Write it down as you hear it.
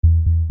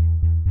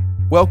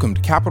Welcome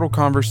to Capital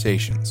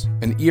Conversations,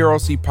 an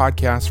ERLC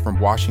podcast from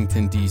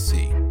Washington,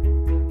 D.C.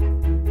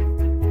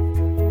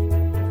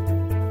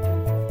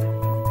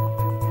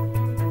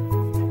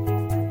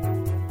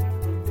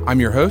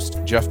 I'm your host,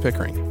 Jeff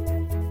Pickering.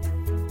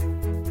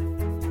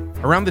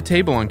 Around the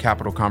table on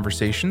Capital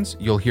Conversations,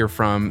 you'll hear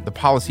from the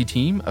policy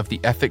team of the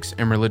Ethics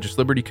and Religious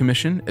Liberty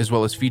Commission, as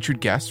well as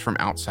featured guests from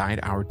outside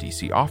our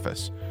D.C.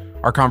 office.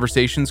 Our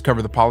conversations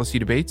cover the policy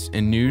debates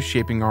and news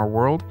shaping our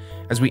world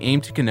as we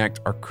aim to connect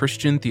our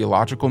Christian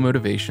theological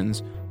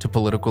motivations to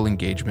political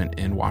engagement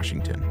in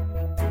Washington.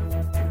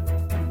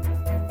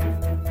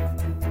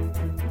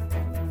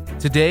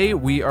 Today,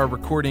 we are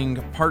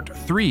recording part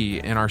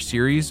 3 in our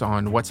series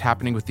on what's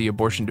happening with the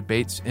abortion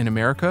debates in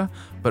America,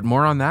 but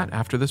more on that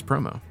after this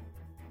promo.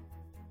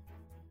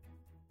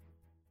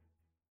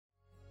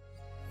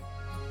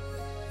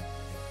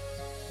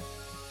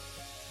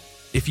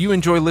 If you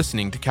enjoy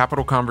listening to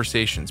Capital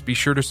Conversations, be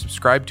sure to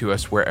subscribe to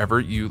us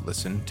wherever you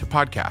listen to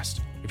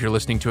podcasts. If you're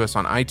listening to us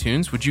on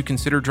iTunes, would you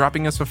consider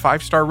dropping us a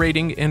 5-star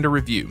rating and a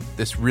review?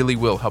 This really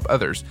will help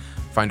others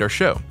find our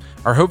show.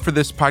 Our hope for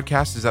this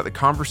podcast is that the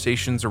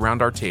conversations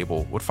around our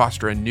table would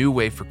foster a new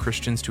way for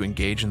Christians to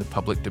engage in the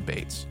public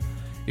debates.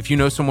 If you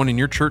know someone in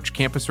your church,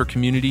 campus, or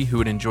community who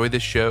would enjoy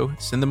this show,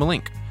 send them a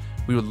link.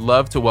 We would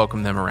love to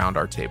welcome them around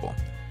our table.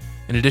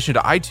 In addition to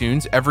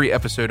iTunes, every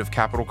episode of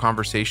Capital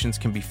Conversations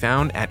can be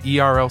found at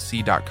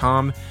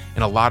ERLC.com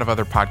and a lot of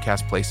other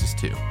podcast places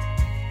too.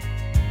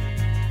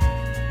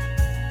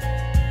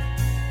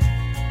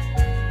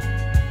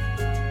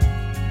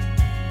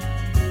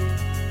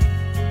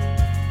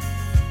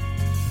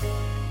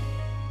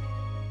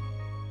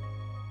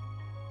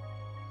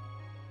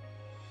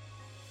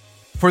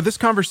 For this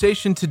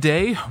conversation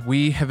today,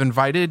 we have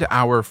invited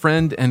our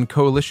friend and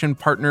coalition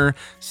partner,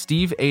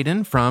 Steve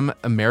Adin from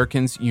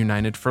Americans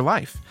United for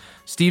Life.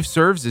 Steve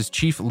serves as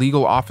Chief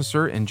Legal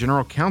Officer and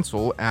General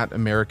Counsel at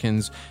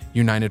Americans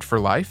United for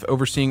Life,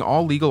 overseeing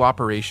all legal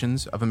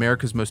operations of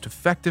America's most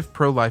effective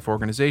pro-life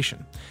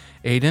organization.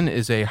 Adin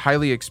is a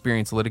highly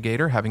experienced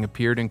litigator, having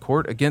appeared in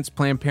court against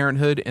Planned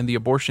Parenthood and the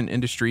abortion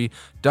industry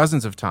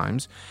dozens of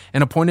times,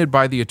 and appointed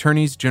by the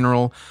Attorneys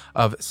General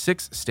of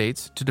 6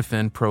 states to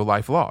defend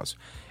pro-life laws.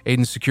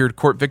 Adin secured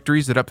court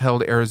victories that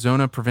upheld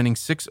Arizona preventing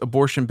 6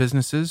 abortion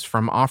businesses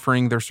from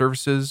offering their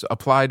services,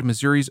 applied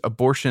Missouri's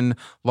abortion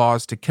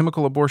laws to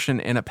chemical abortion,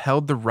 and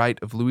upheld the right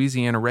of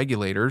Louisiana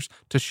regulators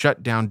to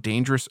shut down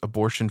dangerous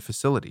abortion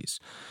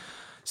facilities.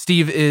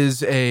 Steve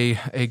is a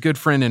good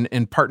friend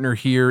and partner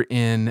here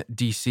in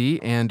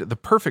D.C. and the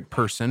perfect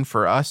person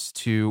for us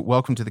to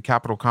welcome to the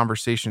Capital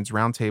Conversations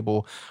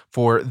Roundtable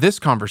for this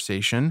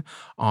conversation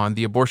on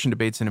the abortion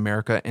debates in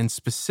America and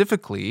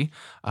specifically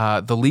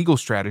the legal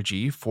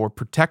strategy for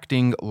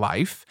protecting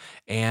life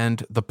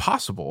and the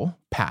possible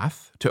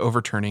path to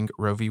overturning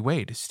Roe v.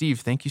 Wade. Steve,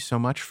 thank you so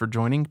much for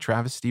joining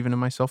Travis, Stephen, and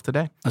myself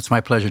today. That's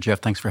my pleasure, Jeff.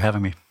 Thanks for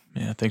having me.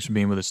 Yeah, thanks for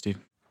being with us, Steve.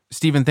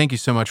 Stephen, thank you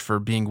so much for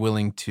being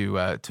willing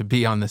to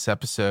be on this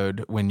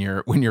episode when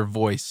your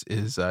voice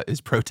is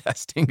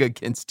protesting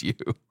against you.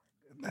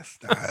 That's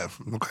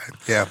okay.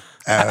 Yeah.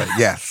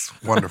 Yes.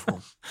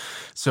 Wonderful.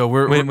 So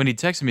when he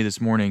texted me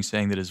this morning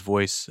saying that his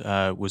voice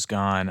was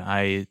gone,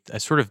 I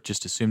sort of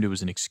just assumed it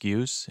was an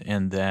excuse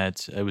and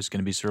that it was going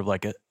to be sort of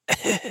like a.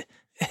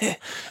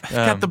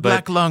 Got the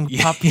black lung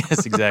pop.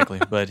 Yes,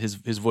 exactly. But his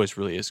voice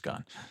really is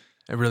gone.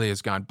 It really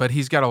is gone, but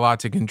he's got a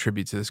lot to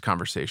contribute to this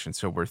conversation,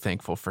 so we're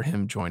thankful for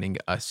him joining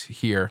us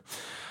here.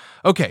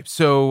 Okay,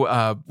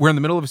 so we're in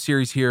the middle of a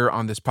series here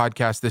on this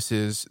podcast. This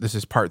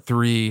is part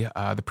 3.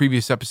 The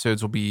previous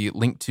episodes will be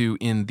linked to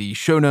in the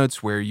show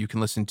notes, where you can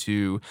listen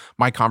to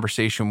my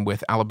conversation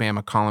with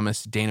Alabama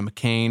columnist Dana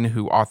McCain,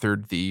 who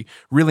authored the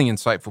really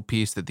insightful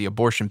piece that the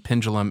abortion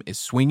pendulum is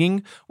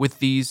swinging with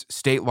these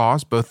state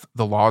laws, both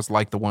the laws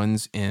like the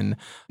ones in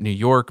New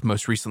York,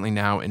 most recently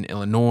now in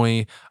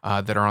Illinois,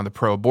 that are on the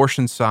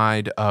pro-abortion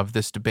side of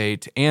this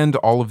debate, and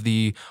all of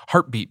the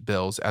heartbeat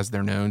bills, as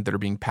they're known, that are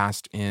being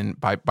passed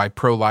by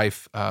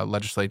pro-life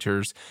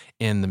legislators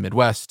in the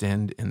Midwest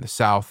and in the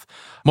South.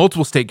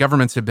 Multiple state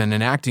governments have been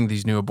enacting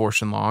these new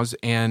abortion laws,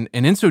 and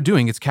in so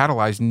doing, it's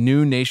catalyzed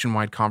new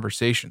nationwide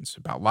conversations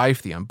about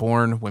life, the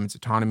unborn, women's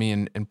autonomy,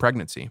 and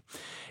pregnancy.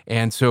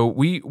 And so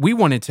we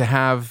wanted to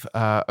have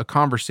a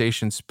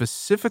conversation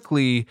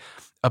specifically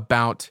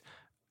about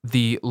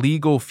the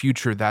legal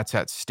future that's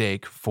at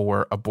stake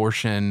for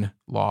abortion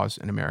laws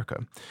in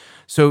America.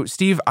 So,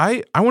 Steve,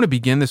 I want to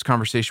begin this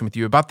conversation with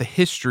you about the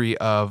history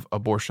of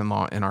abortion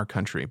law in our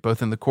country,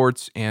 both in the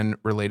courts and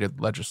related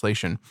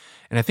legislation.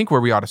 And I think where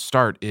we ought to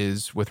start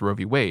is with Roe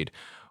v. Wade.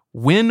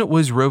 When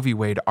was Roe v.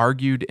 Wade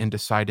argued and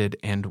decided,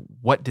 and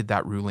what did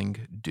that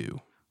ruling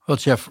do? Well,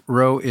 Jeff,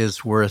 Roe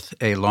is worth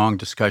a long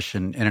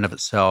discussion in and of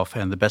itself,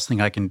 and the best thing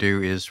I can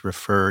do is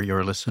refer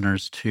your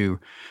listeners to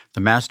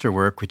the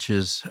masterwork, which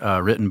is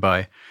written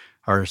by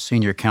our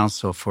senior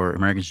counsel for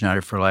Americans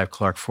United for Life,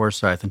 Clark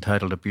Forsyth,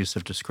 entitled Abuse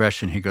of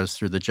Discretion. He goes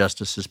through the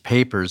justices'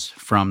 papers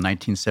from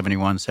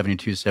 1971,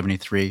 72,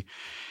 73,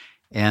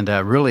 and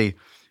really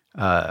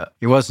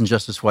it was in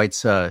Justice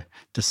White's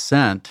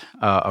dissent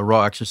a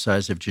raw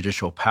exercise of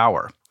judicial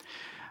power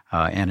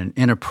and an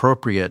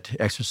inappropriate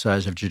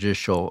exercise of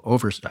judicial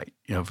oversight,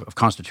 of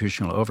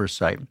constitutional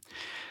oversight.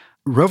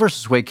 Roe v.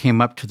 Wade came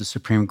up to the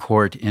Supreme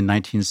Court in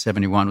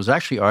 1971, was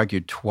actually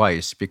argued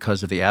twice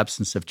because of the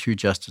absence of two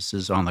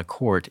justices on the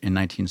court in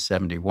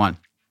 1971.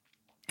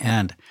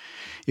 And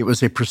it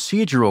was a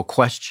procedural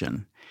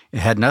question. It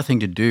had nothing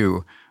to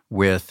do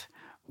with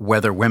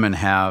whether women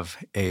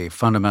have a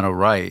fundamental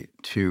right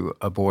to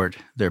abort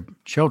their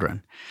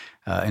children.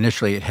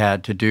 Initially, it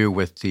had to do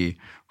with the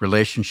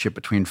relationship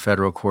between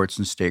federal courts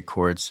and state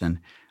courts and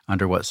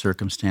under what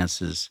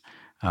circumstances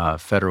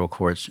federal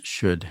courts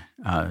should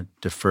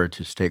defer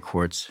to state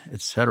courts,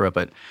 et cetera.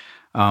 But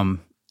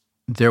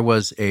there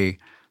was a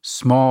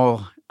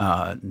small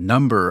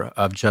number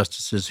of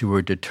justices who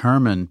were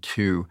determined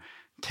to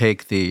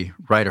take the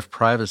right of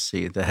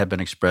privacy that had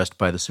been expressed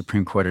by the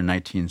Supreme Court in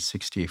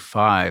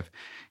 1965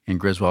 in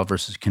Griswold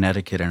versus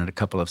Connecticut and in a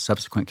couple of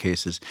subsequent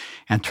cases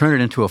and turn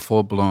it into a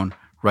full-blown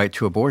right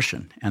to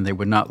abortion. And they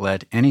would not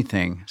let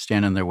anything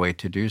stand in their way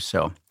to do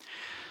so.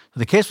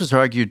 The case was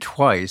argued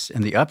twice,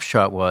 and the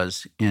upshot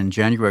was in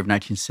January of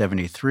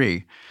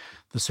 1973,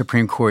 the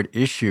Supreme Court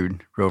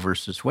issued Roe v.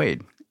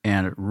 Wade,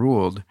 and it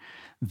ruled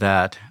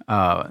that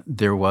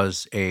there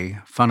was a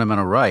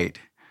fundamental right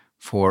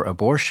for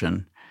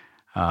abortion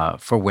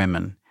for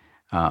women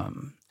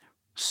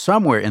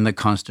somewhere in the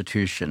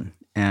Constitution.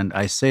 And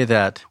I say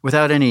that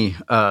without any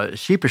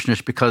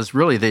sheepishness because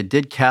really they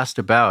did cast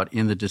about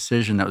in the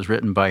decision that was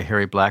written by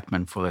Harry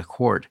Blackmun for the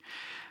court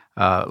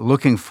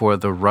looking for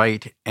the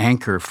right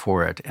anchor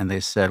for it. And they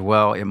said,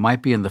 well, it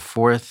might be in the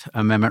Fourth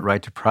Amendment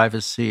right to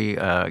privacy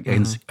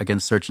against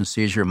search and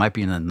seizure. It might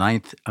be in the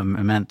Ninth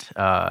Amendment.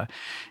 It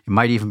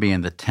might even be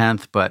in the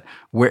 10th. But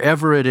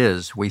wherever it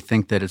is, we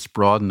think that it's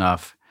broad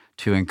enough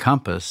to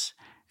encompass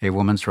a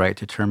woman's right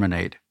to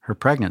terminate her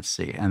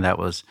pregnancy. And that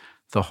was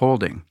the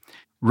holding.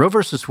 Roe v.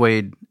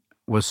 Wade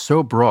was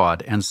so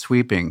broad and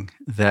sweeping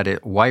that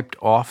it wiped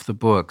off the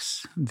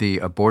books the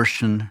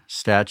abortion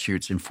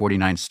statutes in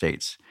 49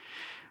 states.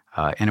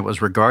 And it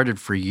was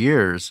regarded for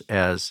years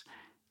as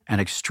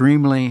an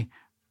extremely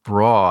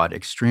broad,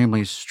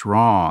 extremely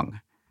strong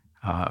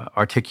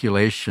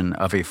articulation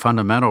of a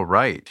fundamental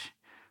right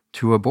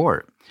to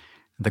abort.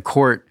 The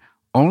court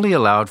only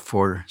allowed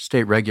for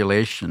state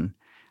regulation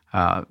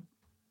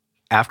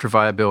after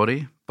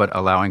viability, but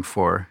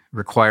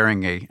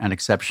requiring an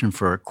exception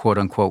for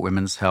quote-unquote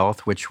women's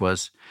health, which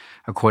was,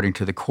 according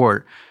to the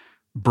court,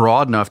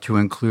 broad enough to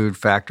include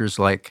factors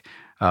like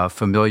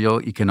familial,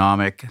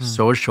 economic,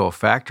 social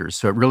factors.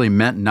 So it really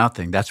meant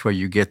nothing. That's where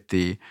you get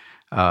the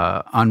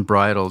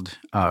unbridled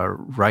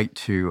right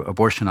to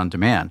abortion on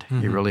demand.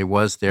 It really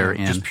was there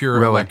in just pure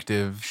Roe.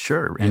 elective.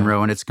 Sure. In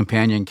Roe and its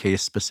companion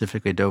case,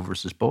 specifically Doe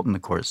versus Bolton, the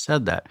court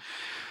said that.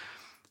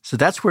 So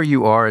that's where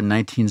you are in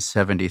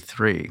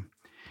 1973.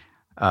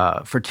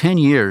 For 10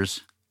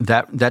 years,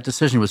 that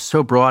decision was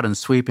so broad and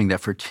sweeping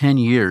that for 10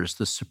 years,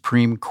 the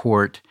Supreme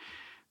Court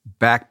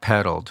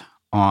backpedaled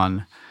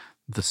on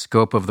the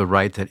scope of the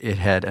right that it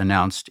had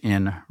announced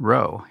in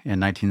Roe. In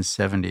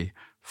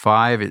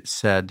 1975, it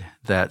said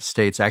that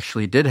states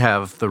actually did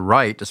have the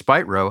right,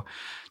 despite Roe,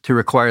 to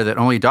require that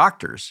only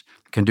doctors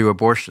can do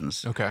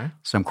abortions. Okay.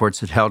 Some courts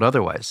had held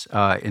otherwise.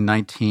 In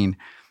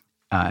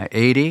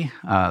 1980,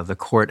 the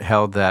court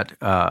held that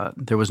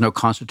there was no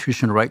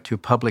constitutional right to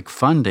public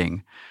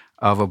funding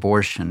of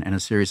abortion in a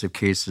series of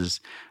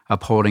cases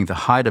upholding the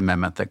Hyde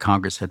Amendment that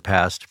Congress had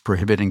passed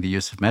prohibiting the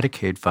use of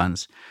Medicaid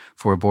funds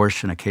for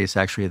abortion, a case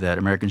actually that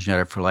Americans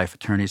United for Life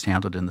attorneys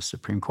handled in the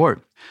Supreme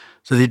Court.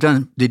 So they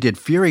did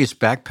furious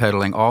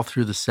backpedaling all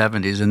through the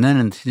 70s, and then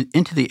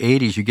into the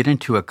 80s, you get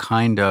into a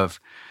kind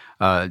of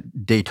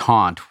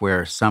détente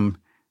where some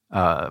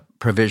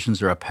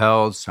provisions are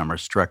upheld, some are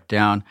struck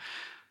down.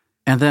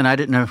 And then I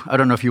don't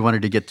know if you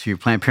wanted to get to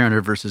Planned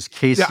Parenthood versus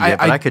Casey yet,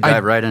 but I could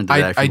dive right into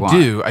that if you want.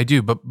 I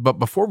do. But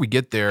before we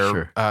get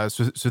there, Sure.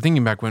 So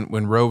thinking back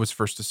when Roe was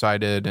first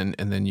decided, and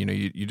then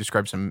you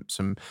described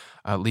some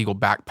legal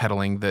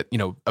backpedaling that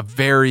a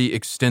very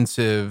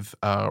extensive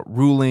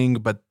ruling,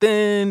 but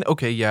then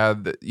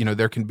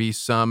there can be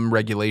some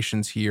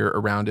regulations here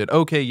around it.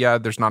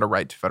 There's not a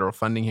right to federal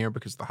funding here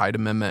because of the Hyde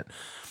Amendment.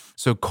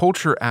 So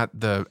culture at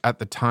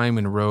the time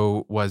when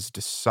Roe was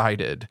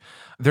decided,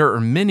 there are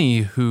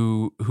many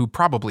who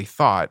probably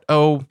thought,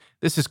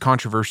 this is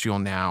controversial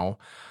now,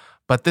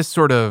 but this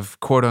sort of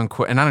quote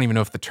unquote, and I don't even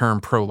know if the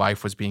term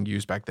pro-life was being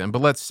used back then,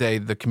 but let's say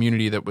the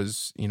community that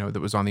was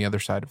on the other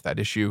side of that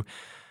issue,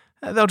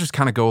 they'll just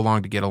kind of go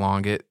along to get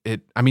along.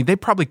 They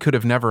probably could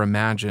have never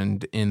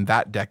imagined in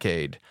that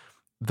decade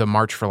the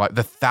March for Life,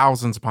 the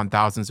thousands upon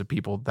thousands of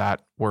people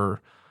that were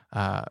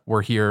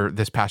here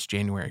this past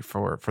January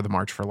for the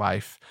March for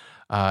Life,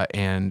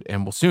 and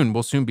we'll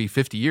soon be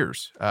 50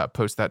 years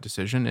post that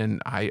decision,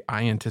 and I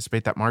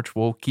anticipate that march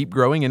will keep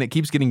growing, and it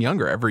keeps getting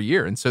younger every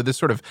year. And so this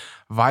sort of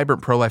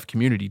vibrant pro-life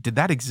community, did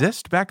that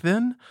exist back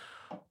then,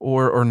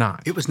 or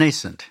not? It was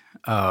nascent.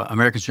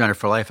 Americans United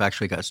for Life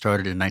actually got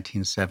started in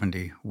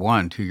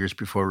 1971, 2 years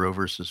before Roe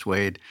versus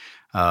Wade.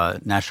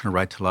 National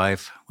Right to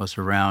Life was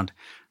around,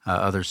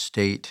 other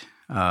state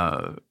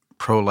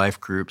pro-life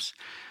groups.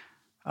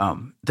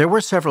 There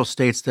were several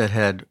states that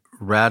had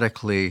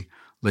radically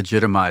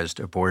legitimized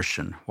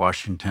abortion.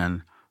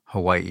 Washington,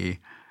 Hawaii,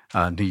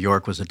 New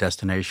York was a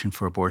destination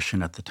for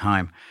abortion at the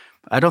time.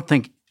 I don't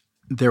think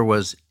there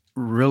was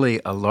really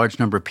a large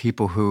number of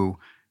people who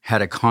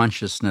had a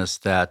consciousness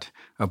that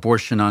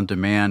abortion on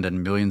demand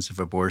and millions of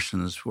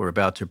abortions were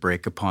about to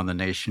break upon the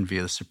nation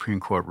via the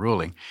Supreme Court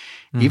ruling.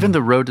 Mm-hmm. Even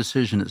the Roe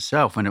decision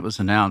itself, when it was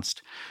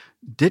announced,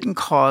 didn't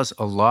cause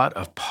a lot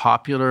of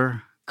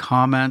popular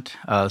comment.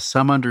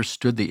 Some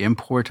understood the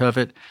import of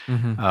it,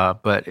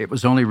 but it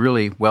was only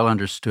really well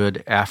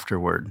understood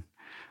afterward.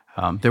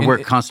 There were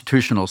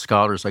constitutional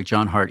scholars like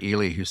John Hart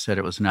Ely who said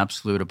it was an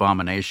absolute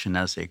abomination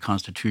as a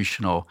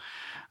constitutional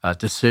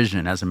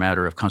decision, as a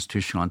matter of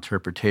constitutional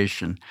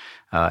interpretation.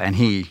 And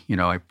he,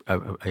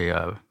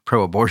 a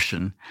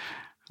pro-abortion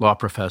law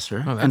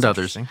professor and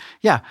others.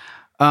 Yeah.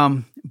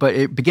 But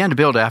it began to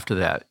build after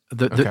that.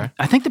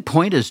 I think the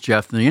point is,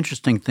 Jeff, the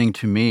interesting thing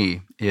to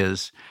me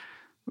is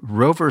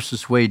Roe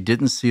versus Wade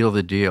didn't seal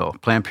the deal.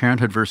 Planned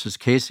Parenthood versus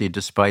Casey,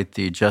 despite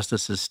the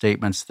justice's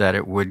statements that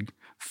it would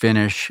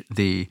finish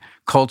the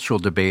cultural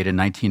debate in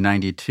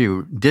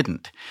 1992,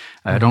 didn't.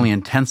 It only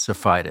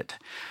intensified it.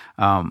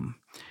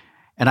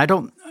 And I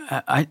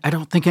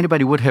don't think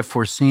anybody would have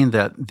foreseen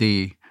that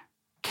the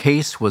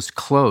case was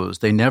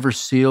closed. They never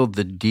sealed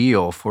the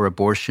deal for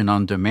abortion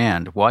on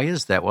demand. Why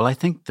is that? Well, I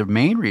think the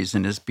main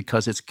reason is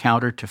because it's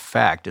counter to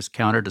fact. It's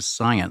counter to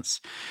science.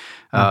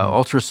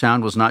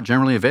 Ultrasound was not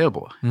generally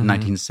available in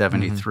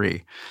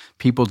 1973.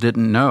 People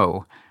didn't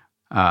know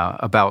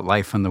about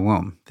life in the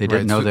womb. They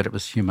didn't know that it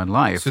was human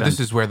life. So this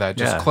is where that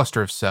just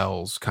cluster of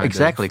cells kind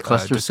exactly, of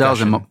cluster of cells.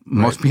 And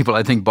most people,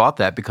 I think, bought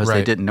that because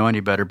they didn't know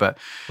any better. But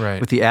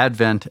with the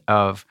advent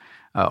of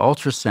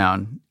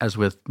ultrasound, as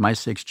with my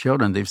 6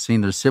 children, they've seen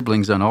their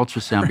siblings on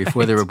ultrasound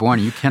before they were born.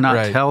 You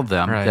cannot tell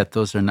them that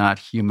those are not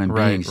human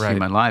beings,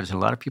 human lives. And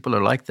a lot of people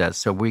are like that.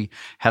 So we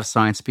have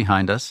science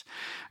behind us.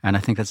 And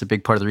I think that's a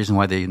big part of the reason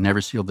why they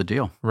never sealed the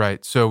deal.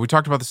 Right. So we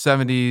talked about the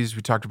 70s.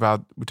 We talked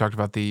about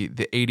the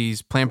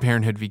 80s. Planned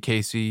Parenthood v.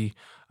 Casey.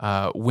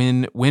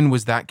 When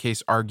was that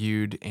case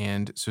argued?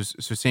 And so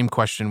same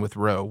question with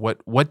Roe.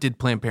 What did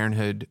Planned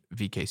Parenthood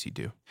v. Casey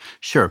do?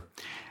 Sure.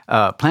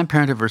 Planned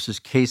Parenthood versus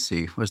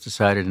Casey was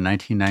decided in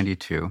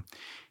 1992.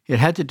 It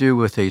had to do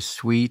with a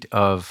suite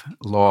of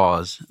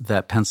laws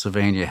that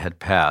Pennsylvania had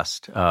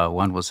passed.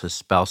 One was a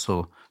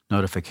spousal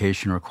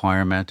notification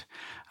requirement.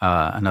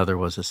 Another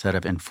was a set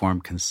of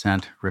informed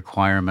consent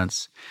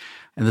requirements.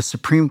 And the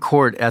Supreme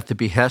Court, at the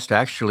behest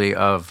actually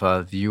of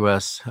the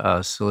U.S.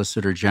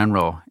 Solicitor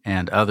General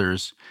and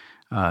others,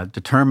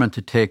 determined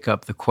to take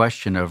up the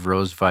question of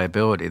Roe's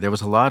viability. There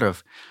was a lot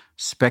of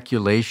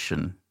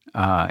speculation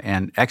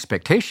and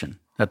expectation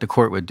that the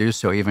court would do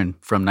so. Even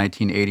from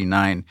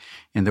 1989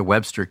 in the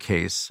Webster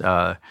case,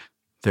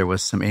 there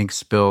was some ink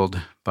spilled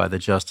by the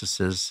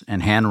justices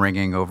and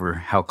hand-wringing over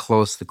how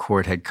close the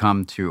court had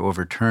come to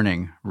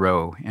overturning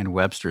Roe and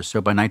Webster.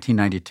 So by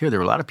 1992, there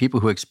were a lot of people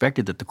who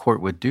expected that the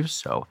court would do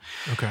so.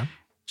 Okay.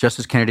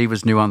 Justice Kennedy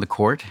was new on the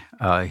court.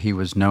 He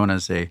was known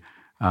as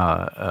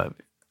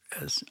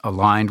as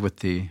aligned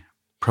with the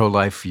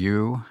pro-life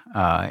view,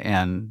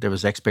 and there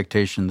was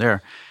expectation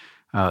there.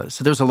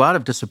 So there was a lot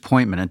of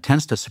disappointment,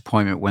 intense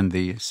disappointment, when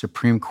the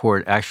Supreme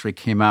Court actually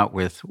came out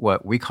with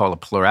what we call a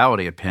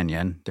plurality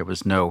opinion. There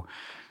was no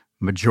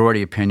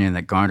majority opinion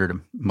that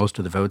garnered most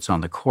of the votes on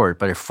the court,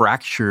 but a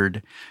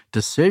fractured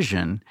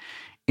decision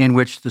in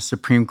which the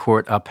Supreme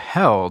Court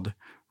upheld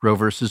Roe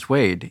versus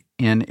Wade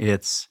in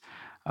its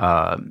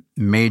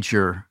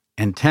major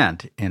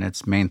intent, in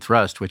its main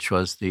thrust, which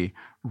was the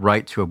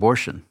right to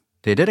abortion.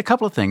 They did a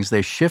couple of things.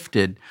 They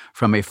shifted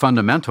from a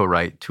fundamental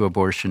right to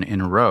abortion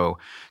in Roe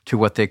to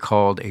what they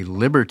called a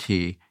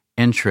liberty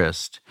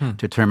interest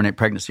to terminate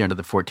pregnancy under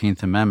the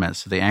 14th Amendment.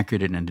 So they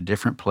anchored it in a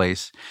different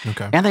place.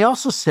 Okay. And they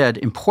also said,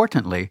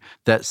 importantly,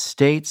 that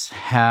states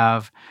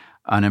have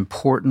an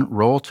important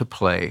role to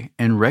play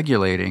in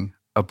regulating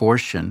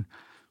abortion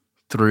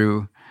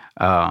through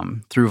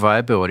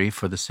viability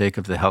for the sake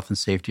of the health and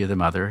safety of the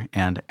mother,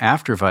 and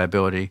after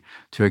viability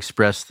to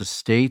express the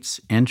state's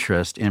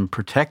interest in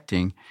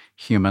protecting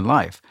human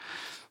life.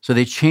 So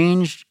they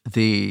changed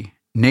the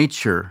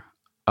nature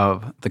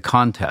of the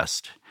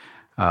contest.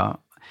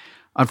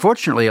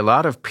 Unfortunately, a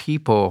lot of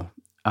people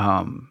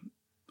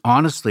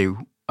honestly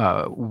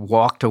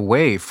walked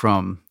away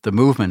from the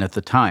movement at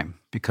the time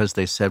because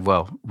they said,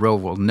 well, Roe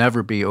will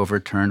never be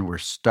overturned. We're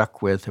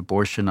stuck with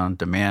abortion on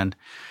demand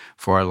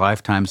for our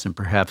lifetimes and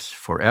perhaps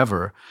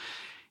forever.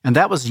 And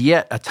that was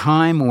yet a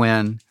time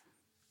when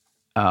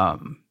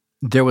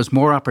there was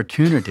more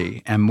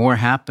opportunity and more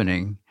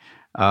happening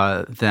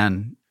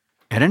than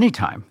at any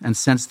time. And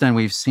since then,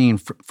 we've seen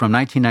from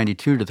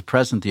 1992 to the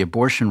present, the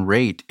abortion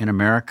rate in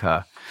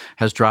America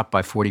has dropped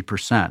by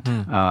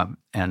 40%,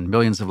 and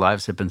millions of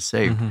lives have been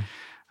saved.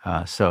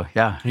 It's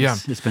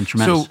been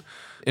tremendous.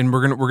 And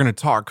we're gonna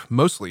talk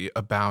mostly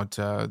about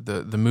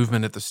the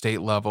movement at the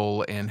state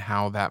level and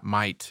how that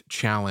might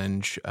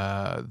challenge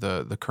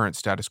the current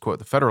status quo at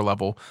the federal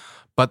level.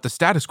 But the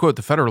status quo at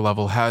the federal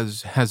level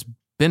has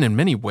been in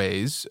many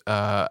ways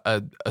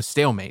a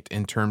stalemate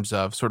in terms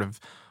of sort of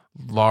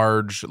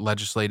large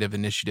legislative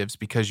initiatives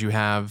because you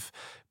have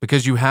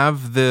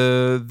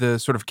the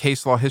sort of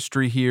case law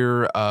history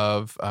here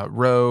of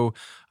Roe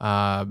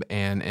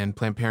and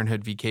Planned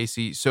Parenthood v.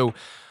 Casey. So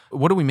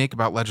what do we make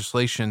about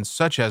legislation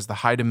such as the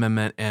Hyde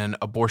Amendment and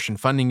abortion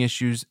funding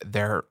issues?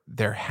 There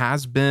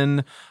has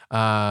been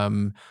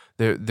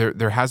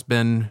there has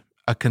been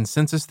a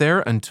consensus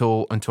there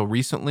until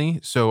recently.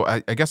 So I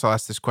guess I'll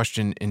ask this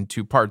question in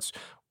two parts.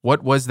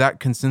 What was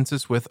that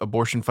consensus with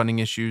abortion funding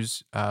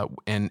issues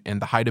and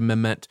the Hyde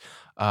Amendment?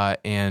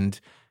 And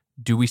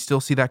do we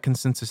still see that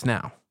consensus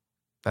now?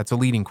 That's a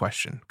leading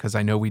question because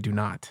I know we do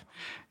not.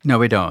 No,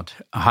 we don't.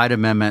 A Hyde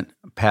Amendment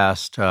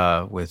passed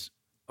with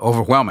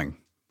overwhelming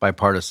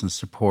bipartisan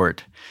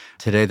support.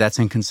 Today, that's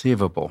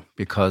inconceivable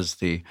because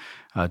the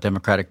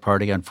Democratic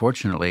Party,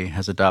 unfortunately,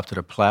 has adopted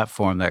a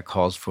platform that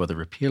calls for the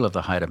repeal of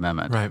the Hyde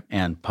Amendment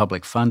and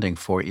public funding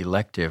for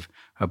elective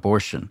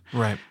abortion.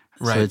 Right.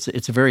 So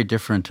it's a very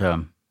different.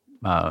 And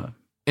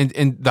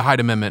the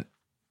Hyde Amendment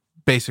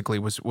basically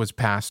was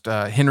passed.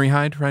 Henry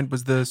Hyde, right,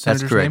 was the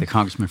senator's That's correct, name? the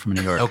congressman from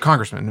New York. Oh,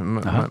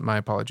 congressman. My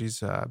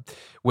apologies.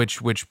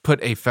 Which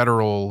put a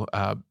federal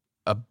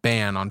a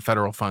ban on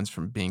federal funds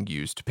from being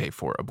used to pay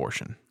for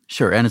abortion.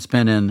 Sure, and it's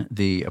been in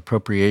the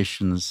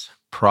appropriations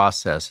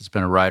process. It's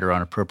been a rider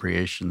on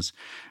appropriations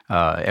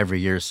every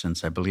year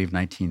since, I believe,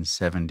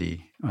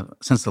 1970,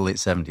 since the late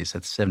 70s.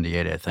 That's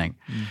 78, I think.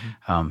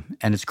 Mm-hmm.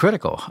 And it's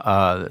critical.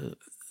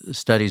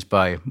 Studies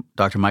by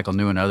Dr. Michael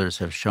New and others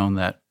have shown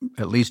that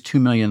at least 2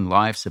 million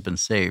lives have been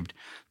saved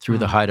through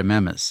the Hyde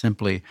Amendment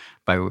simply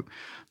by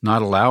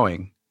not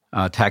allowing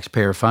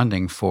taxpayer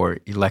funding for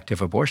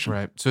elective abortion.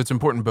 Right. So it's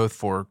important both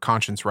for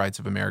conscience rights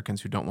of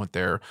Americans who don't want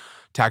their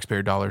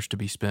taxpayer dollars to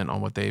be spent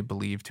on what they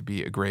believe to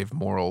be a grave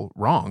moral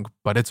wrong,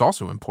 but it's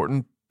also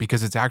important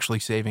because it's actually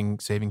saving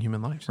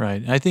human lives.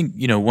 Right. I think,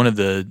 one of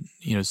the,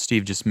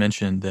 Steve just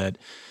mentioned that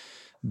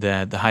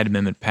the Hyde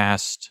Amendment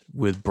passed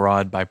with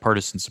broad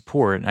bipartisan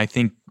support. And I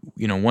think,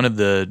 one of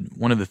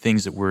the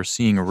things that we're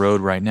seeing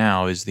erode right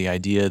now is the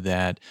idea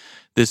that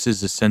this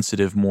is a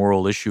sensitive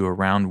moral issue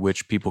around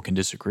which people can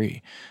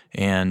disagree.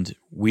 And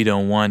we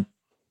don't want,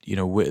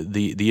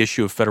 the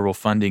issue of federal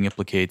funding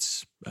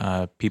implicates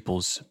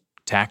people's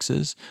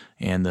taxes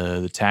and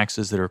the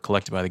taxes that are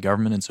collected by the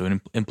government. And so it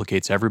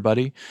implicates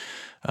everybody.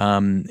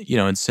 And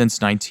since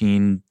from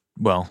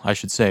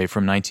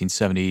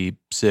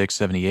 1976,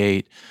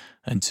 78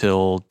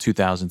 until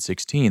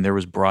 2016, there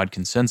was broad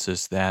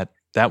consensus that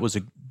was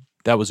a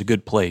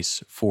good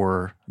place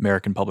for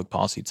American public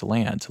policy to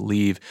land, to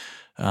leave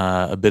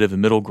a bit of a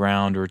middle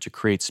ground or to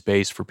create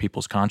space for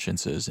people's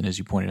consciences. And as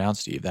you pointed out,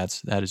 Steve,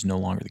 that is no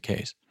longer the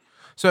case.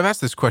 So I've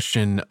asked this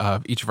question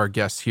of each of our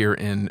guests here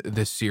in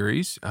this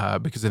series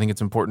because I think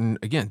it's important,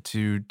 again,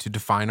 to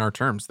define our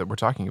terms that we're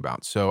talking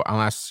about. So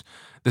I'll ask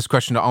this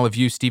question to all of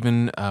you.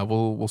 Stephen,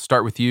 we'll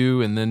start with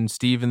you, and then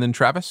Steve, and then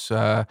Travis.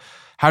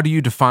 How do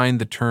you define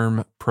the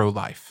term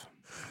pro-life?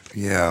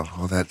 Yeah,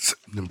 well, that's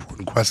an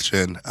important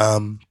question.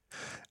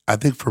 I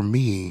think for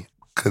me,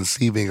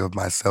 conceiving of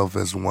myself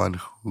as one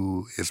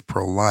who is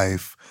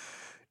pro-life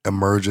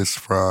emerges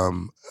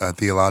from a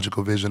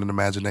theological vision and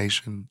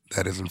imagination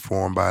that is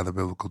informed by the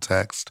biblical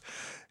text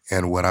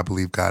and what I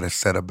believe God has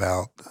said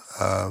about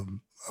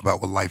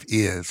what life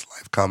is.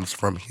 Life comes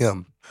from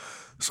Him.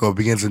 So it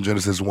begins in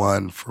Genesis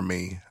 1 for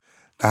me.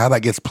 Now, how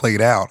that gets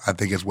played out, I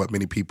think, is what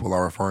many people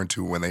are referring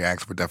to when they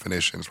ask for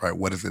definitions, right?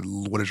 What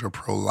does your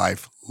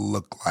pro-life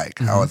look like?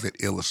 Mm-hmm. How is it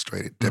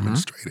illustrated,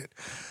 demonstrated?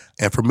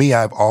 And for me,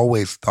 I've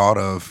always thought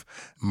of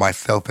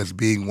myself as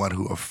being one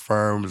who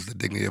affirms the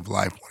dignity of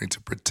life, wanting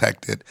to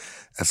protect it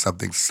as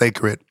something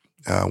sacred,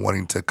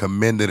 wanting to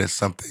commend it as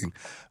something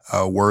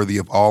worthy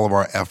of all of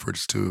our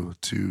efforts to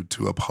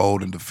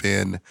uphold and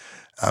defend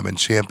and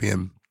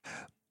champion.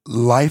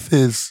 Life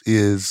is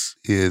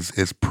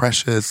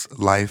precious.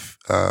 Life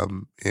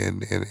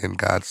in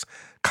God's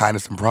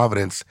kindness and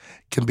providence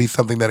can be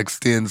something that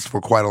extends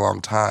for quite a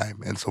long time.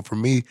 And so for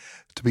me,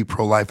 to be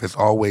pro-life has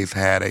always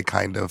had a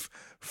kind of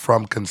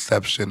from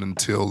conception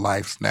until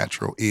life's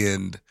natural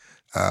end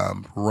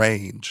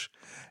range.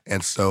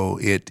 And so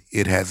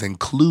it has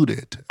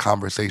included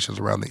conversations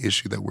around the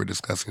issue that we're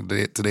discussing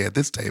today at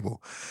this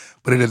table,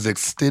 but it has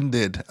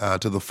extended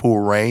to the full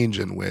range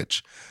in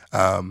which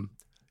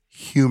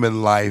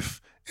human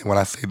life, and when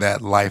I say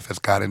that, life as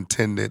God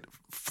intended,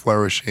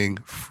 flourishing,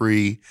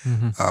 free,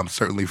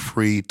 certainly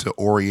free to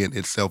orient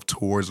itself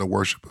towards a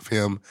worship of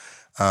Him.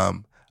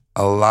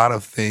 A lot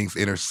of things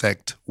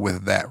intersect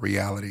with that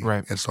reality.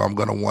 Right. And so I'm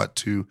going to want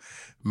to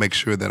make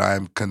sure that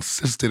I'm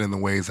consistent in the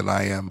ways that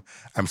I'm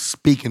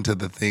speaking to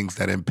the things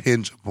that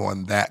impinge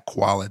upon that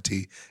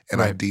quality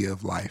and idea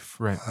of life.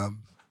 Right.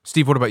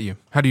 Steve, what about you?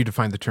 How do you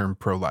define the term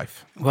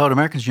pro-life? Well, at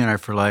Americans United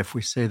for Life,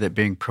 we say that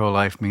being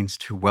pro-life means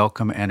to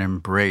welcome and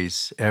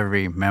embrace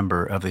every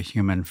member of the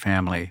human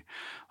family,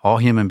 all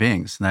human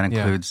beings. And that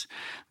includes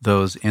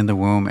those in the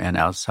womb and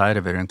outside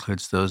of it. It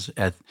includes those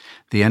at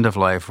the end of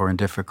life or in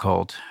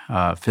difficult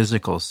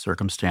physical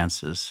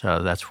circumstances.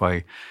 That's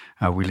why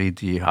we lead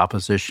the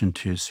opposition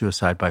to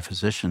suicide by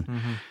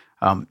physician.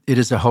 Mm-hmm. It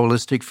is a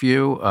holistic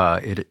view.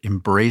 It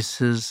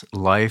embraces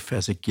life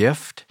as a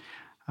gift,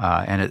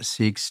 and it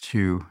seeks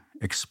to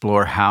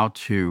explore how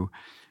to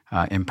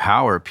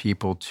empower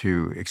people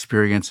to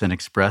experience and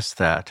express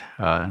that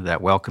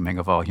welcoming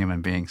of all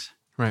human beings.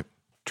 Right.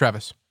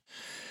 Travis?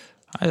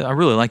 I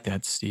really like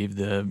that, Steve,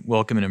 the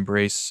welcome and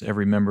embrace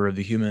every member of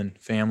the human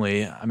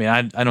family. I mean,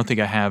 I don't think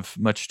I have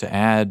much to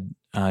add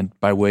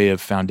by way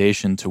of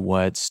foundation to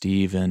what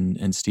Steve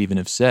and Stephen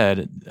have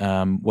said.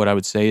 What I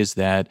would say is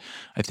that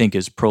I think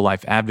as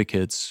pro-life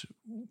advocates,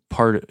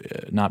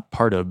 not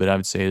part of, but I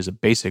would say as a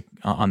basic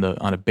on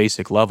a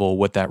basic level,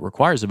 what that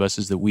requires of us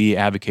is that we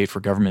advocate for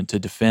government to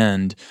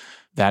defend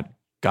that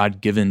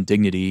God-given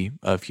dignity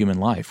of human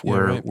life,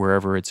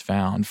 wherever it's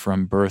found,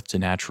 from birth to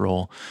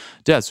natural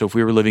death. So if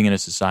we were living in a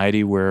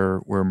society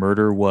where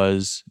murder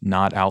was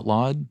not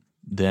outlawed,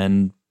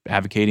 then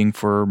advocating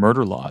for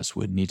murder laws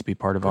would need to be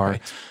part of our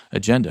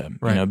agenda.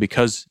 Right.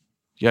 Because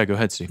go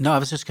ahead, Steve. No, I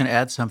was just going to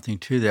add something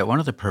to that. One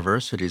of the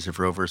perversities of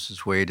Roe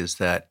versus Wade is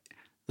that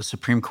the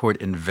Supreme Court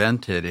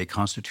invented a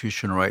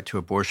constitutional right to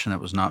abortion that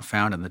was not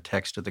found in the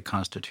text of the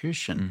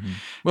Constitution. Mm-hmm.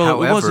 Well,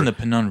 however, it was in the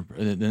penumbra,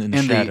 in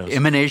the shadows. The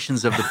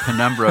emanations of the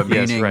penumbra,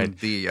 yes, meaning right.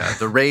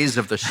 the rays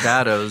of the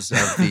shadows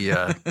of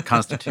the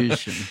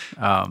Constitution.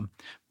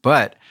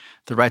 But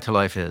the right to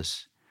life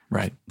is.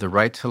 Right. The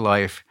right to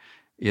life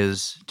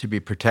is to be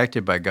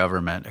protected by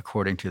government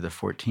according to the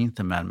 14th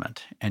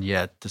Amendment, and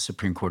yet the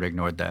Supreme Court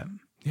ignored that.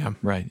 Yeah,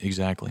 right,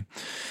 exactly.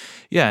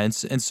 Yeah, and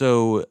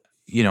so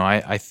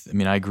I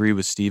agree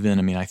with Stephen.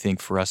 I mean, I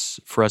think for us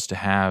to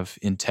have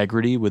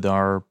integrity with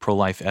our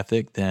pro-life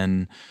ethic,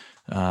 then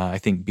I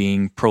think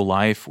being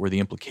pro-life or the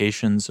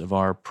implications of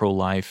our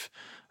pro-life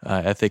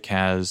ethic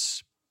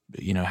has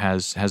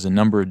a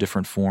number of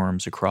different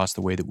forms across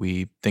the way that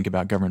we think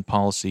about government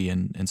policy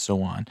and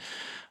so on.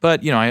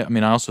 But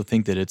I also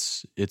think that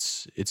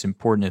it's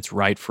important, it's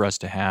right for us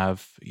to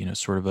have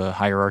sort of a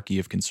hierarchy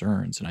of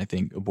concerns, and I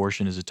think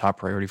abortion is a top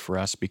priority for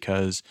us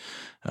because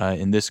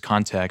in this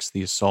context,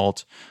 the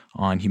assault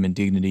on human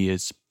dignity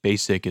is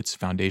basic, it's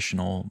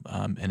foundational,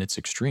 and it's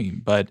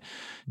extreme. But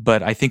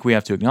I think we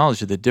have to acknowledge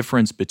that the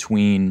difference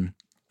between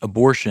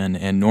abortion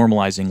and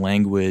normalizing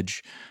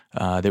language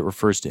that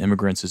refers to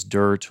immigrants as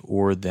dirt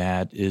or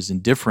that is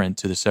indifferent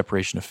to the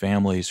separation of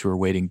families who are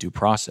awaiting due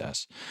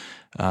process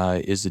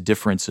is a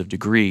difference of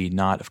degree,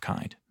 not of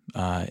kind.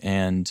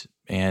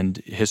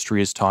 And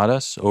history has taught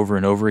us over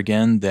and over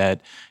again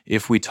that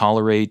if we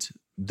tolerate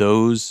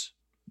those,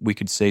 we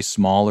could say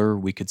smaller,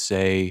 we could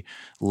say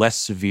less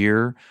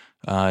severe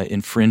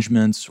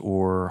infringements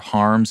or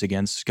harms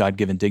against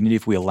God-given dignity,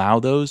 if we allow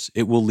those,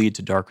 it will lead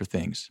to darker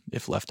things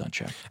if left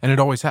unchecked. And it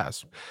always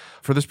has.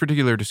 For this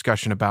particular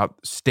discussion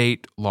about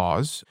state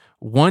laws,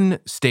 one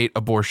state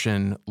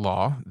abortion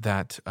law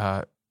that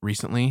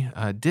recently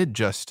did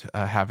just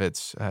have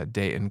its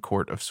day in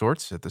court of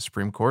sorts at the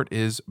Supreme Court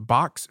is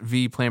Box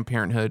v. Planned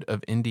Parenthood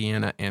of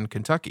Indiana and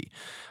Kentucky.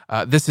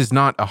 This is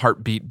not a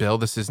heartbeat bill.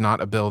 This is not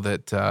a bill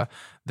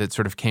that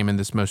sort of came in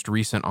this most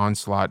recent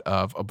onslaught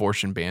of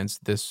abortion bans.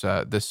 This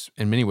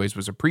in many ways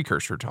was a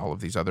precursor to all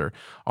these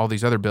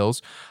other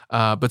bills.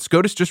 But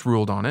SCOTUS just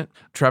ruled on it.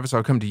 Travis,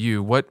 I'll come to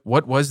you. What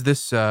was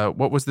this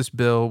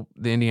bill,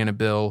 the Indiana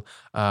bill?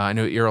 I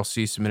know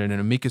ERLC submitted an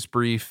amicus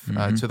brief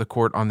to the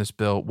court on this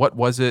bill. What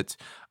was it,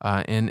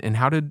 and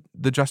how did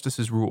the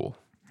justices rule?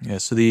 Yeah,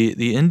 so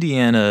the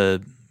Indiana,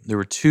 there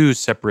were two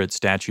separate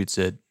statutes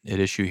at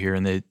issue here,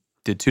 and they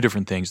did two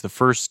different things. The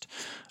first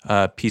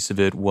piece of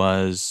it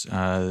was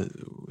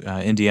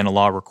Indiana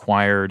law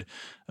required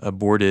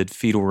aborted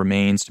fetal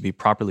remains to be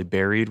properly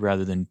buried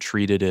rather than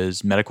treated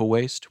as medical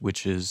waste,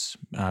 which is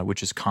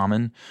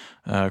common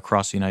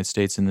across the United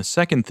States. And the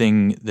second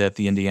thing that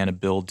the Indiana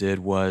bill did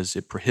was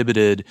it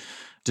prohibited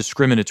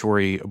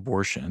discriminatory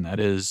abortion. That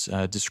is,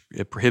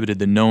 it prohibited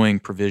the knowing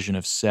provision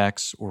of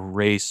sex or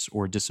race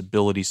or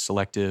disability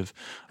selective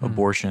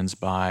abortions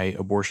by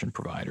abortion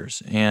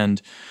providers.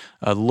 And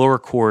the lower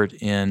court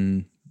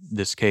in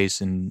this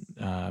case, in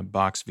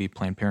Box v.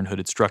 Planned Parenthood,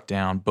 had struck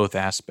down both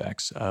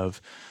aspects of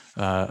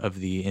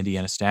the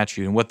Indiana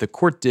statute. And what the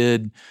court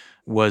did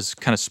was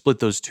kind of split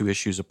those two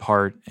issues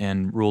apart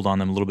and ruled on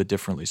them a little bit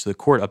differently. So the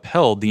court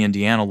upheld the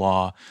Indiana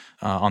law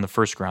on the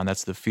first ground.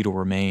 That's the fetal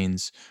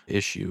remains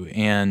issue.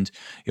 And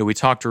we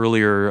talked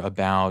earlier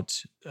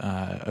about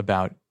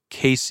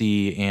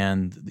Casey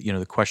and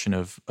the question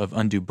of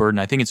undue burden.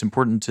 I think it's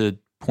important to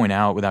point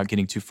out, without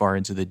getting too far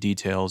into the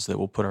details that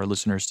will put our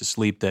listeners to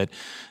sleep, that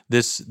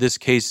this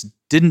case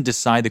didn't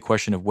decide the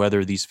question of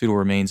whether these fetal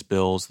remains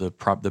bills, the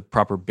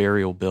proper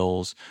burial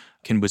bills,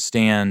 can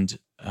withstand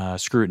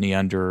scrutiny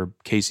under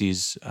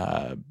Casey's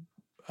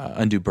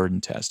undue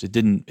burden test. It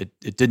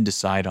didn't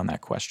decide on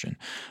that question,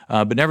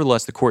 but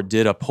nevertheless, the court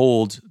did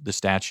uphold the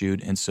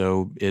statute, and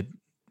so it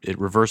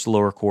reversed the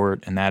lower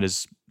court, and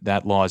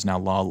that law is now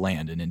law of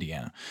land in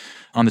Indiana.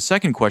 On the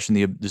second question,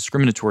 the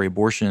discriminatory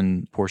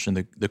abortion portion,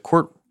 the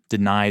court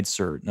denied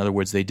cert. In other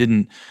words, they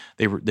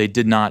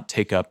did not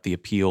take up the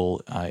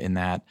appeal in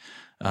that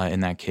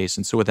case.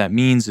 And so what that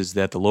means is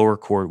that the lower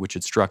court, which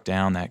had struck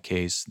down that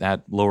case,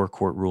 that lower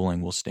court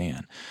ruling will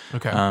stand.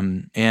 Okay.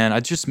 And I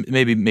just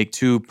maybe make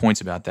 2 points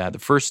about that. The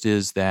first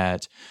is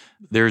that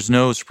there's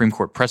no Supreme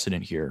Court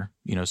precedent here,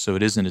 so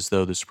it isn't as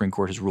though the Supreme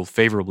Court has ruled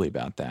favorably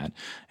about that.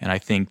 And I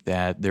think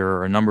that there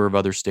are a number of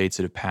other states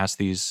that have passed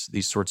these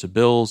sorts of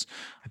bills.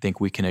 I think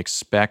we can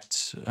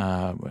expect,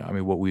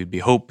 what we would be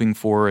hoping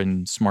for,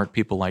 and smart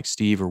people like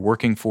Steve are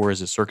working for,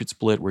 is a circuit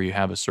split where you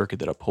have a circuit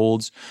that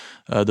upholds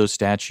those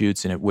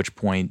statutes, and at which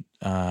point,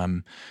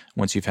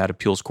 once you've had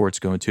appeals courts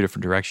go in 2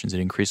 different directions, it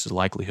increases the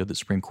likelihood the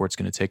Supreme Court's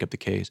going to take up the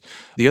case.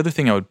 The other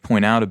thing I would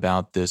point out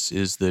about this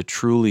is the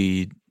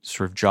truly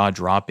sort of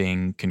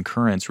jaw-dropping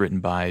concurrence written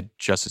by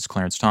Justice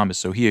Clarence Thomas.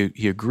 So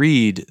he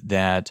agreed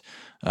that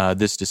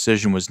this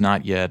decision was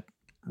not yet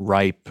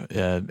ripe,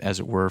 as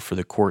it were, for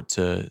the court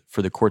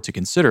to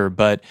consider.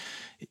 But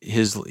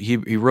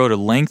he wrote a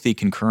lengthy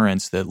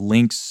concurrence that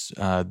links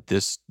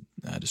this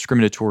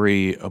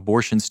discriminatory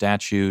abortion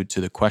statute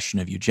to the question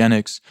of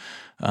eugenics.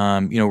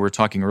 We were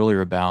talking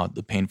earlier about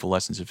the painful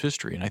lessons of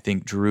history, and I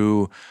think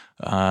Drew,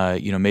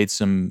 made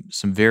some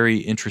very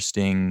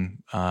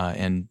interesting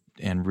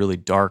and really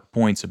dark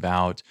points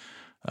about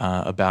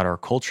our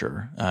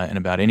culture and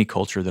about any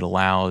culture that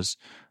allows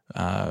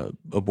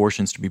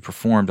abortions to be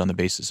performed on the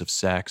basis of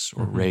sex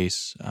or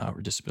race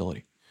or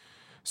disability.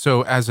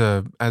 So as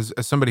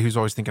somebody who's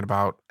always thinking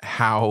about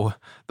how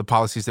the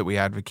policies that we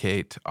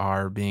advocate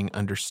are being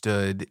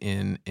understood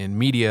in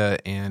media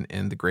and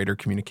in the greater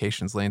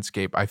communications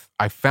landscape,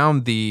 I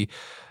found the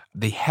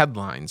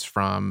headlines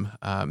from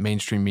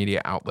mainstream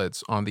media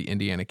outlets on the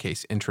Indiana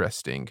case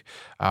interesting.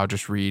 I'll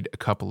just read a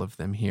couple of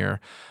them here.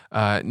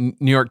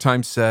 New York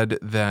Times said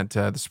that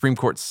the Supreme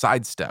Court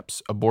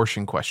sidesteps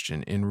abortion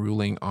question in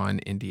ruling on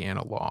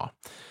Indiana law.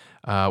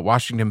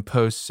 Washington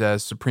Post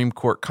says Supreme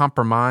Court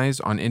compromise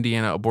on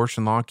Indiana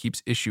abortion law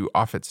keeps issue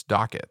off its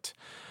docket.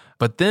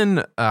 But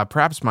then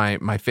perhaps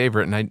my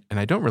favorite, and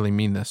I don't really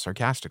mean this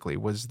sarcastically,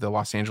 was the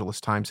Los Angeles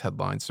Times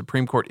headline,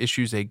 Supreme Court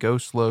issues a go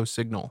slow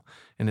signal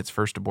in its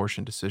first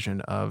abortion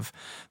decision of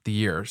the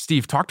year.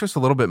 Steve, talk to us a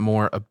little bit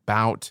more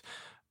about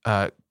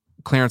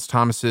Clarence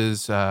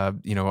Thomas's,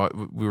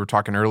 we were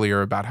talking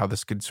earlier about how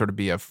this could sort of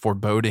be a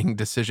foreboding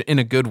decision in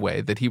a good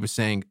way, that he was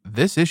saying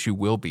this issue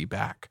will be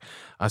back.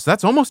 So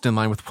that's almost in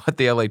line with what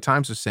the LA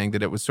Times was saying,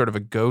 that it was sort of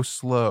a go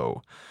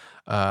slow.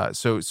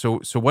 So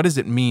what does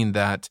it mean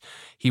that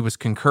he was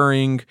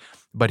concurring,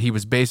 but he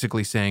was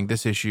basically saying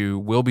this issue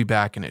will be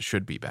back and it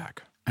should be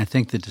back? I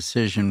think the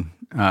decision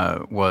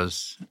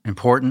was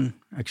important,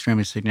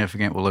 extremely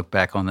significant. We'll look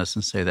back on this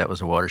and say that was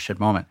a watershed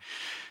moment.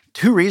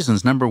 2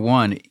 reasons. Number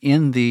one,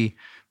 in the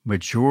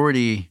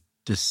majority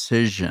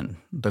decision,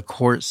 the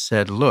court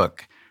said,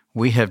 look,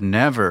 we have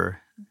never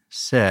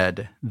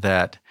said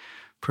that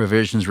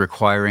provisions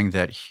requiring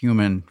that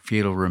human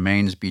fetal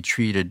remains be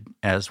treated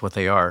as what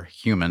they are,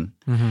 human,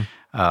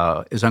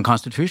 is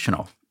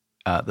unconstitutional.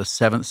 The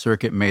Seventh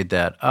Circuit made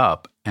that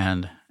up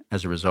and,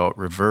 as a result,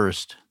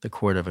 reversed the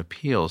Court of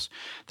Appeals.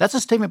 That's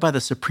a statement by the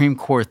Supreme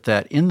Court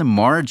that in the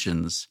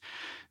margins,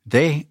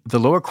 the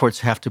lower courts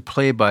have to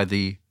play by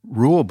the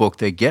rule book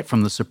they get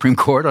from the Supreme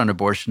Court on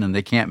abortion, and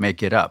they can't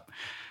make it up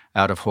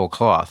out of whole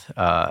cloth.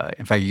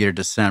 In fact, you get a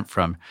dissent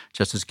from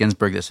Justice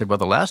Ginsburg that said, well,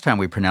 the last time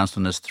we pronounced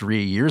on this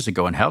 3 years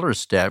ago in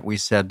Hellerstedt, we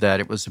said that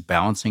it was a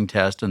balancing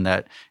test and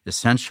that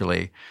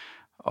essentially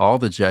all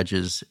the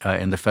judges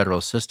in the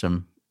federal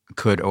system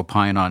could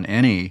opine on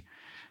any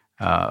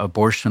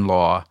abortion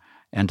law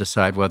and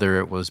decide whether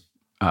it was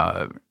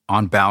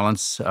on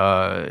balance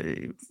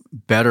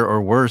better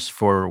or worse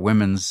for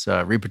women's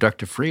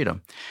reproductive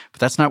freedom.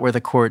 But that's not where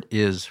the court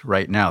is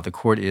right now. The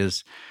court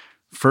is,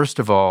 first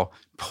of all,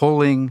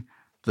 pulling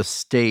the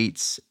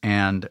states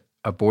and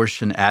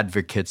abortion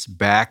advocates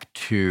back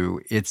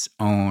to its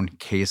own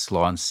case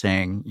law and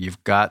saying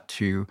you've got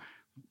to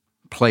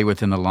play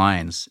within the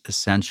lines,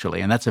 essentially.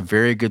 And that's a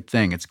very good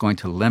thing. It's going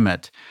to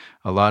limit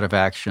a lot of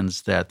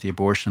actions that the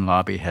abortion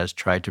lobby has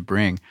tried to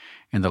bring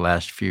in the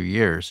last few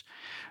years.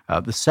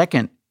 The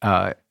second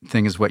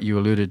thing is what you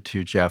alluded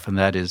to, Jeff, and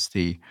that is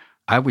the,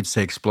 I would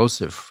say,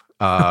 explosive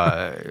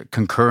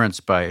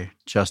concurrence by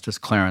Justice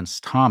Clarence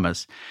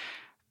Thomas.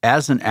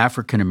 As an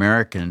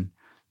African-American,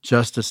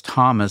 Justice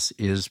Thomas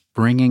is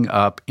bringing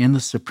up in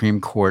the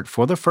Supreme Court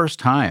for the first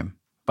time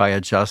by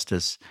a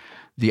justice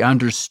the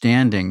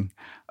understanding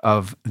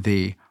of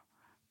the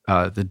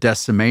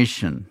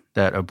decimation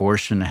that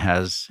abortion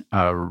has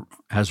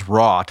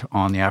wrought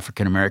on the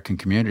African-American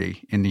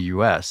community in the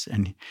U.S.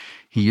 And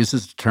he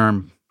uses the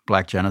term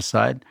Black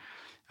genocide.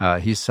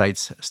 He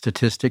cites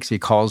statistics. He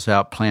calls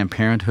out Planned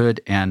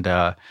Parenthood and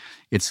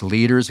its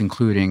leaders,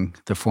 including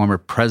the former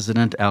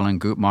president, Alan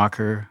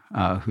Guttmacher,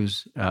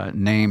 whose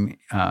name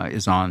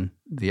is on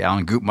the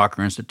Alan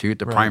Guttmacher Institute,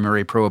 the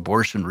primary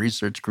pro-abortion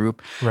research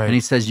group. Right. And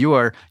he says, you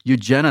are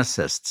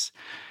eugenicists.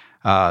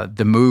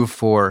 The move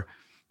for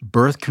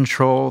birth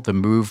control, the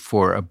move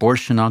for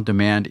abortion on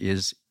demand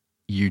is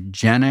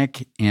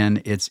eugenic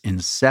in its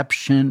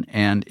inception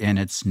and in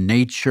its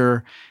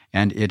nature,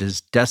 and it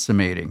is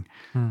decimating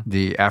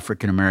the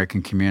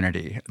African-American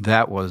community.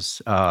 That will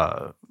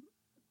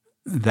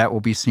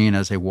be seen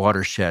as a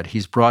watershed.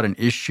 He's brought an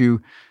issue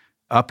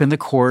up in the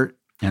court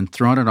and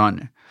thrown it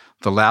on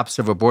the laps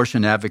of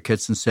abortion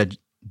advocates and said,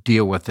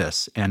 deal with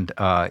this. And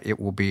it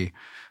will be,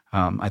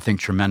 I think,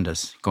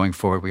 tremendous going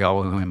forward. We all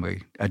owe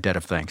him a debt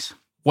of thanks.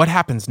 What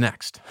happens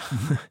next?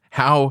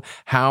 How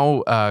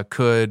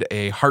could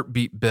a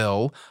heartbeat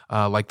bill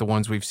like the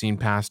ones we've seen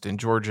passed in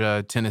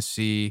Georgia,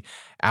 Tennessee,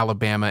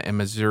 Alabama, and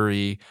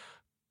Missouri,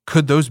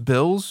 could those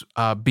bills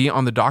be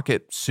on the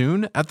docket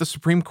soon at the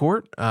Supreme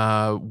Court?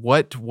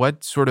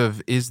 What sort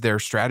of is their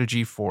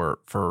strategy for?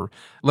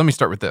 Let me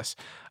start with this.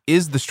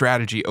 Is the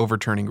strategy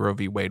overturning Roe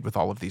v. Wade with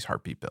all of these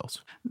heartbeat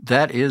bills?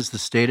 That is the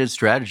stated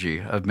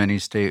strategy of many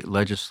state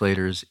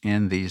legislators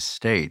in these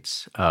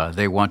states.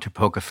 They want to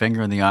poke a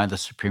finger in the eye of the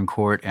Supreme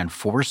Court and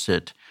force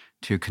it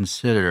to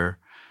consider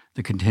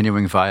the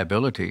continuing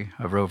viability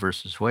of Roe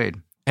versus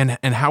Wade. And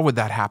how would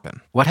that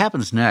happen? What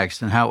happens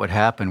next and how it would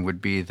happen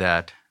would be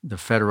that the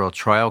federal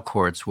trial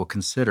courts will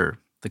consider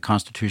the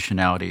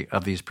constitutionality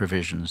of these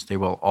provisions. They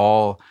will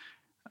all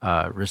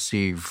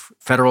receive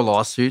federal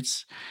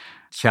lawsuits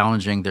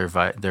challenging their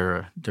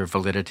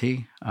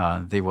validity.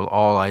 They will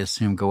all, I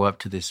assume, go up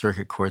to the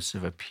circuit courts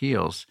of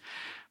appeals.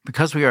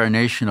 Because we are a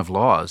nation of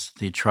laws,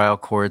 the trial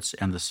courts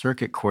and the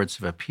circuit courts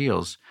of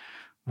appeals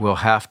will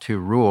have to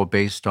rule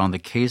based on the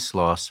case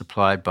law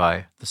supplied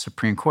by the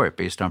Supreme Court,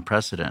 based on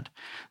precedent.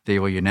 They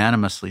will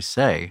unanimously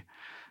say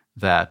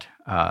that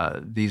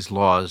these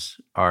laws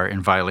are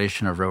in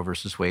violation of Roe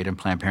versus Wade and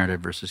Planned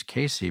Parenthood versus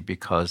Casey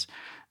because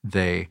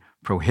they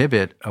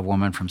prohibit a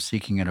woman from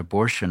seeking an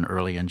abortion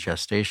early in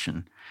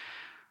gestation.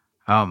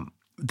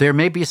 There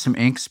may be some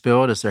ink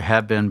spilled, as there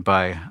have been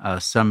by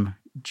some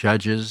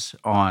judges,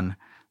 on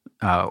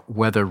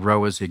whether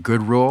Roe is a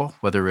good rule,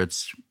 whether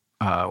it's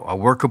a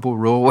workable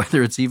rule,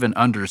 whether it's even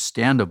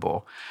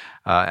understandable.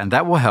 And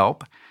that will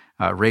help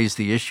raise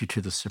the issue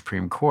to the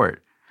Supreme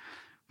Court.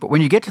 But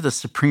when you get to the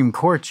Supreme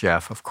Court,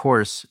 Jeff, of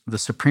course, the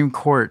Supreme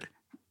Court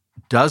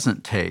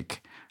doesn't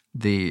take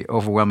the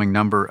overwhelming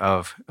number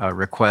of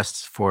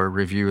requests for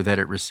review that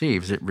it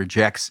receives. It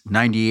rejects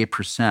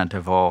 98%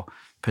 of all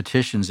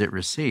petitions it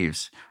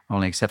receives,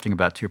 only accepting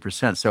about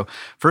 2%. So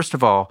first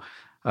of all,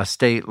 a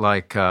state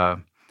like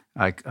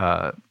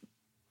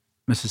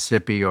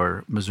Mississippi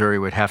or Missouri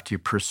would have to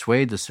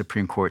persuade the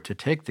Supreme Court to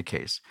take the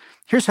case.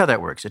 Here's how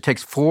that works. It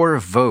takes 4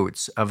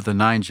 votes of the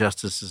 9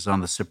 justices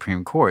on the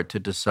Supreme Court to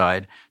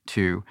decide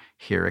to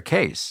hear a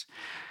case.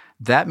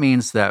 That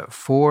means that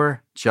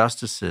 4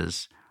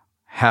 justices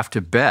have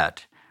to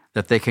bet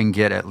that they can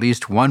get at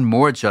least one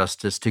more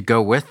justice to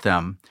go with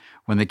them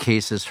when the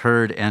case is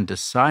heard and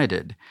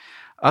decided.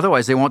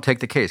 Otherwise, they won't take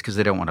the case because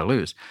they don't want to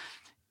lose.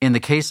 In the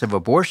case of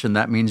abortion,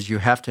 that means you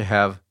have to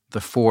have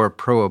the 4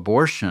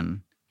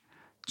 pro-abortion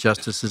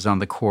justices on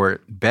the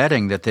court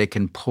betting that they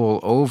can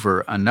pull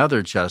over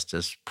another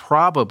justice,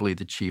 probably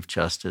the Chief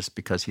Justice,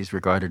 because he's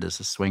regarded as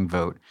a swing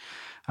vote,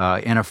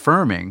 in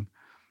affirming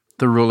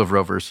the rule of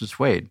Roe versus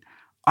Wade.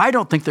 I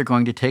don't think they're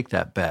going to take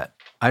that bet.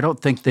 I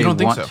don't think they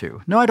want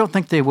to. No, I don't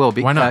think they will.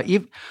 Why not?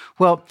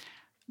 Well,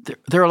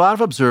 there are a lot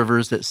of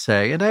observers that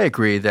say, and I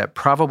agree, that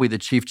probably the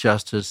Chief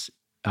Justice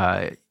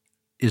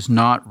is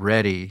not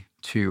ready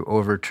to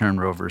overturn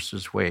Roe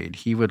versus Wade.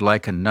 He would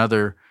like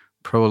another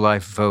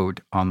pro-life vote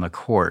on the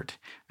court,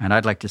 and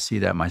I'd like to see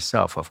that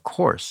myself, of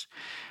course.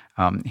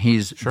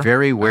 He's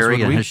very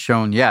wary and has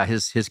shown,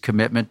 his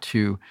commitment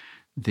to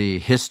the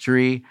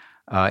history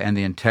and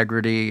the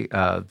integrity,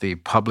 the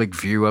public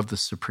view of the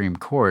Supreme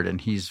Court, and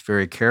he's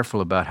very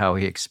careful about how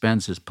he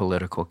expends his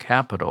political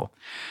capital.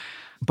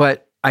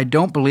 But I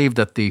don't believe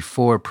that the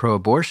 4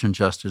 pro-abortion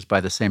justices,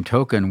 by the same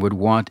token, would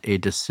want a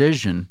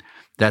decision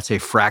that's a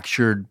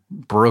fractured,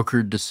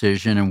 brokered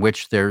decision in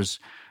which there's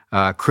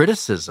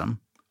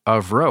criticism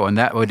of Roe, and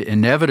that would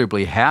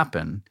inevitably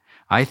happen,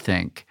 I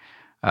think,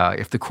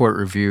 if the court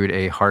reviewed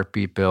a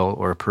heartbeat bill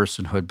or a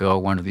personhood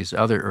bill, one of these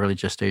other early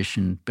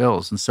gestation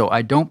bills. And so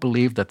I don't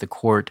believe that the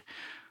court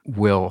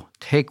will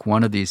take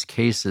one of these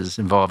cases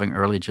involving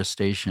early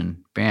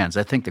gestation bans.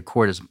 I think the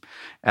court, is,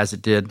 as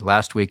it did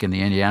last week in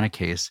the Indiana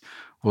case,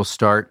 will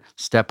start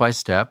step by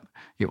step.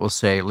 It will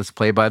say, let's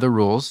play by the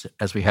rules,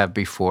 as we have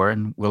before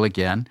and will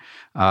again.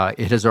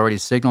 It has already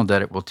signaled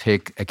that it will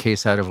take a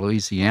case out of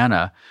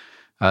Louisiana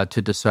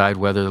to decide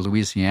whether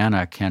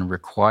Louisiana can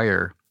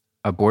require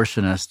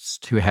abortionists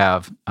to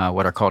have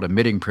what are called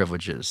admitting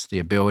privileges, the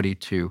ability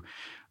to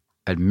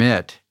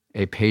admit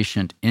a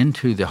patient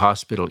into the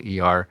hospital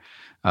ER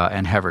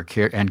and have her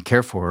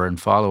care for her and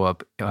follow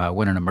up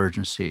when an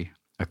emergency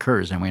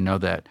occurs. And we know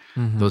that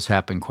those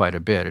happen quite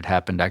a bit. It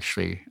happened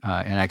actually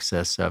in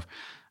excess of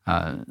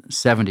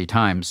 70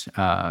 times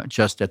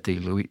just at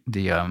the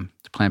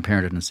Planned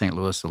Parenthood in St.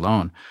 Louis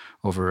alone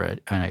over a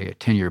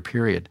 10-year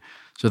period.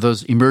 So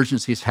those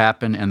emergencies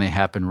happen, and they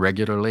happen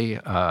regularly.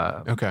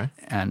 Okay.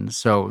 And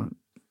so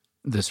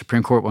the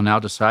Supreme Court will now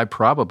decide,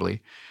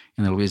 probably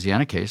in the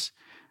Louisiana case,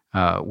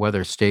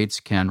 whether states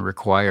can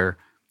require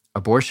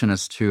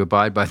abortionists to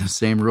abide by the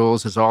same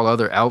rules as all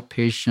other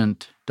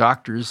outpatient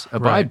doctors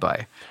abide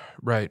by.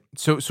 Right.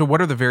 So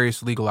what are the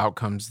various legal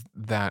outcomes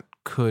that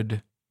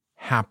could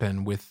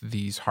happen with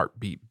these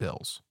heartbeat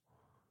bills?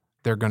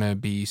 They're going to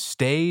be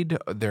stayed.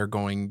 They'll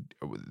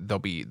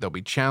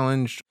be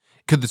challenged.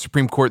 Could the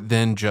Supreme Court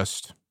then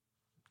just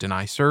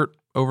deny cert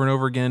over and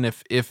over again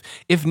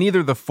if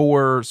neither the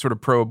 4 sort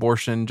of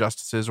pro-abortion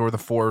justices or the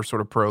 4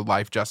 sort of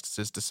pro-life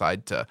justices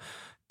decide to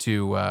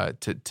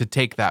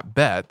take that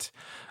bet?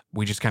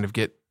 We just kind of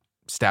get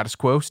status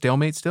quo,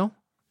 stalemate still?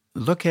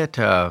 Look at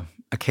a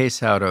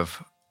case out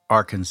of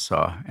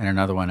Arkansas and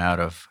another one out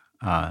of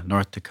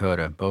North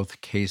Dakota.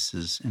 Both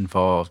cases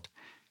involved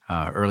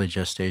early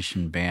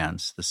gestation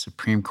bans. The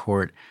Supreme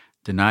Court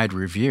denied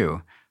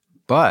review,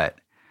 but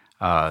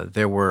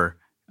there were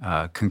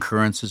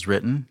concurrences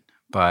written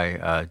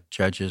by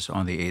judges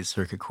on the Eighth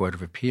Circuit Court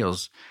of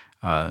Appeals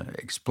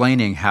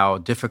explaining how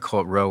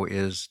difficult Roe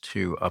is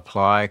to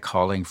apply,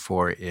 calling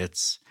for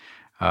its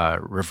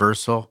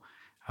reversal,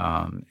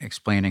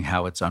 explaining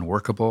how it's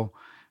unworkable,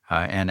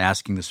 and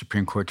asking the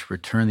Supreme Court to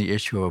return the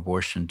issue of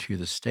abortion to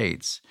the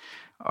states.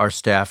 Our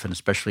staff, and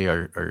especially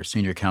our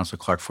senior counsel,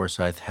 Clark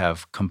Forsyth,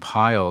 have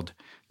compiled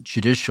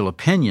judicial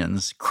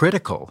opinions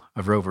critical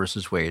of Roe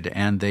versus Wade,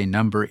 and they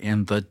number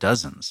in the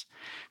dozens.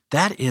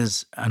 That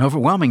is an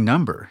overwhelming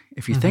number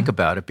if you think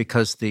about it,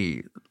 because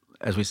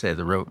as we say,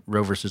 the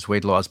Roe versus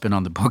Wade law has been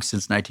on the books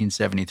since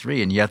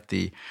 1973, and yet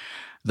the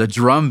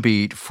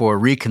drumbeat for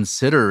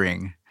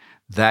reconsidering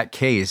that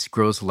case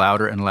grows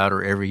louder and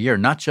louder every year.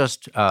 Not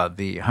just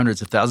the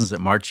hundreds of thousands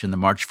that march in the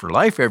March for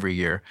Life every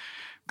year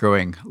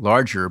growing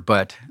larger,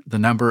 but the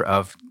number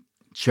of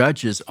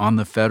judges on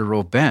the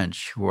federal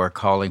bench who are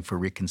calling for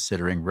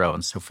reconsidering Roe.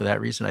 And so for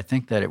that reason, I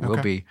think that it will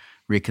be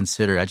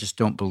reconsidered. I just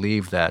don't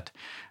believe that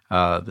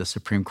the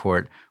Supreme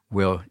Court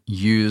will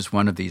use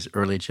one of these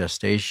early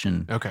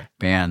gestation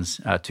bans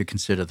to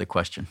consider the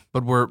question.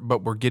 But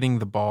we're getting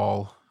the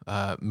ball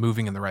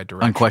moving in the right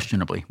direction.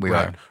 Unquestionably, we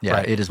are.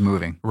 Yeah, it is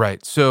moving.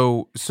 Right.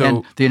 So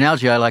and the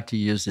analogy I like to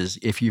use is,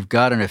 if you've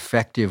got an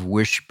effective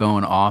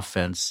wishbone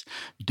offense,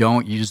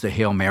 don't use the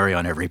Hail Mary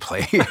on every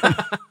play.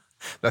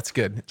 That's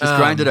good. Just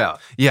grind it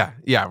out. Yeah,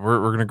 we're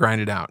going to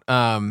grind it out.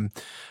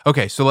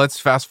 Okay, so let's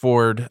fast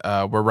forward.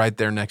 We're right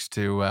there next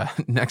to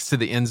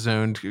the end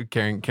zone,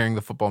 carrying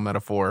the football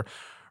metaphor.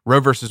 Roe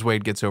versus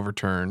Wade gets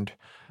overturned.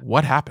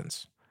 What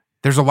happens?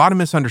 There's a lot of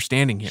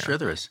misunderstanding here. Sure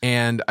there is.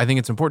 And I think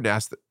it's important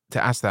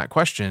to ask that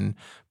question,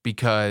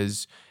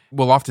 because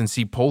we'll often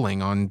see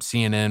polling on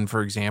CNN,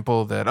 for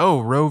example, that,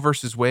 Roe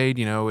versus Wade,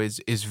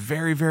 is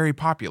very, very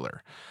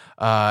popular.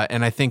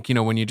 And I think,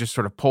 when you just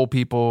sort of poll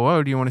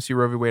people, do you want to see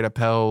Roe v. Wade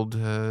upheld?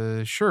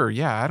 Sure.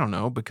 Yeah, I don't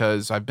know,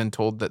 because I've been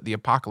told that the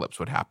apocalypse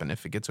would happen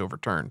if it gets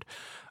overturned.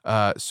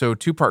 So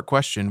 2-part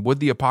question: would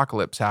the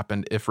apocalypse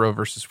happen if Roe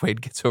versus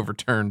Wade gets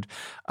overturned?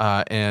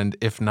 And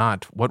if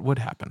not, what would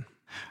happen?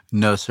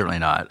 No, certainly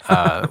not.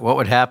 What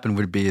would happen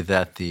would be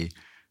that the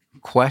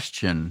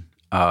question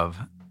of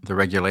the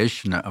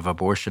regulation of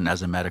abortion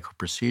as a medical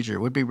procedure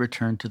would be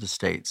returned to the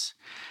states.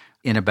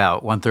 In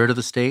about 1/3 of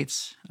the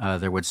states,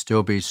 there would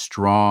still be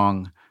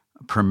strong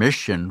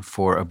permission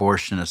for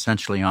abortion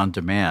essentially on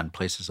demand.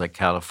 Places like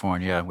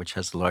California, which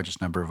has the largest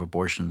number of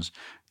abortions,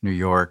 New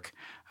York,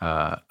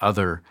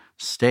 other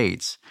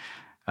states.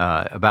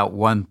 About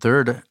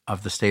 1/3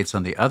 of the states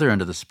on the other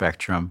end of the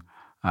spectrum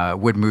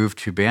would move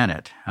to ban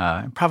it,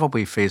 and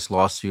probably face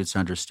lawsuits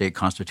under state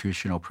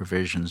constitutional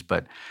provisions.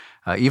 But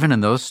even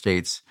in those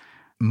states,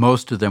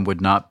 most of them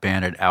would not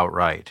ban it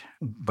outright,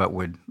 but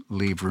would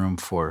leave room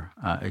for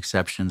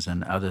exceptions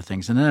and other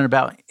things. And then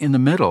about in the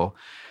middle,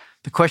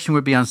 the question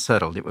would be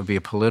unsettled. It would be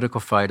a political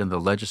fight in the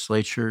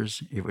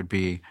legislatures. It would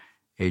be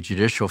a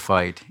judicial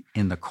fight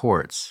in the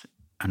courts.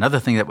 Another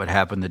thing that would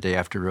happen the day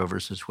after Roe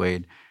versus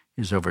Wade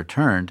is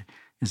overturned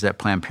is that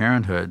Planned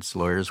Parenthood's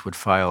lawyers would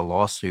file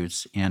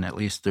lawsuits in at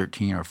least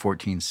 13 or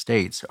 14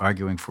 states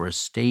arguing for a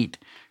state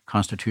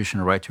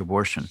constitutional right to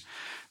abortion.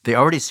 They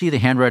already see the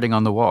handwriting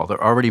on the wall.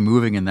 They're already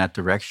moving in that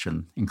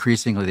direction.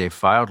 Increasingly, they've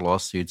filed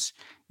lawsuits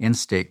in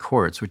state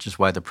courts, which is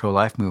why the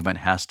pro-life movement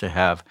has to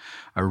have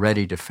a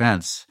ready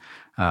defense,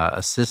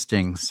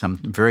 assisting some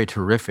very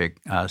terrific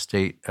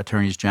state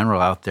attorneys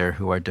general out there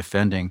who are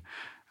defending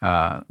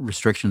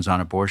restrictions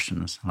on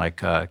abortions,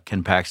 like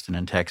Ken Paxton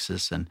in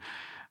Texas and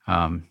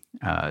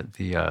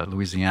the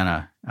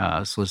Louisiana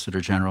Solicitor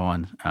General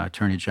and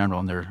Attorney General,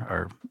 and there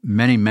are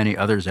many, many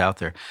others out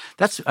there.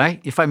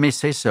 If I may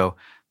say so,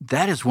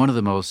 that is one of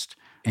the most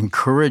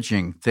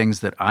encouraging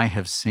things that I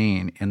have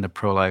seen in the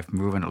pro-life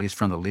movement, at least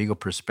from the legal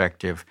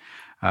perspective,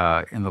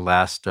 in the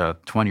last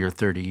 20 or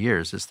 30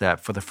 years, is that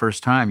for the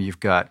first time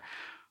you've got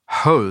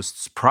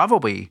hosts,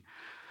 probably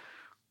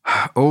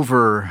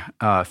over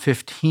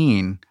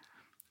 15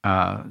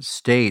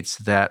 states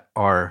that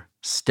are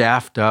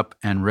staffed up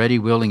and ready,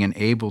 willing, and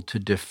able to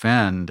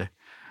defend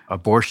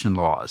abortion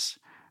laws.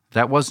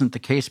 That wasn't the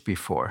case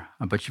before,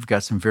 but you've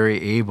got some very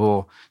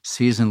able,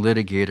 seasoned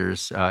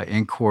litigators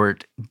in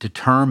court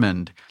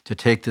determined to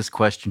take this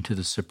question to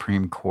the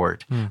Supreme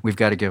Court. We've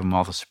got to give them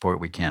all the support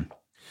we can.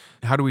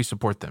 How do we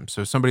support them?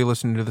 So somebody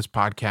listening to this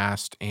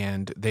podcast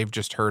and they've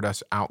just heard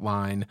us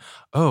outline,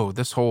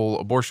 this whole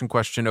abortion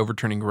question,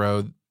 overturning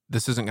Roe,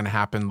 this isn't going to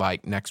happen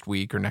like next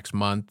week or next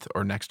month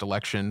or next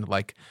election.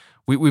 Like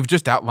we've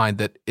just outlined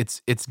that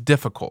it's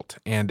difficult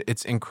and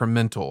it's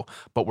incremental,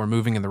 but we're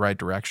moving in the right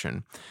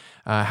direction.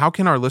 How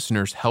can our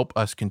listeners help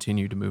us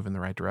continue to move in the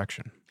right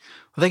direction?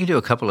 Well, they can do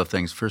a couple of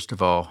things. First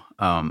of all,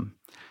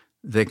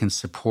 they can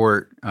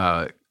support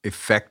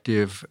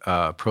effective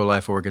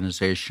pro-life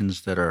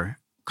organizations that are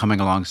coming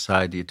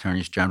alongside the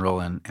attorneys general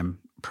and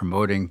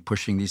promoting,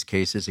 pushing these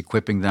cases,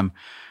 equipping them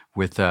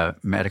with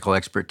medical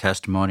expert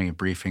testimony and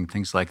briefing,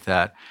 things like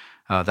that.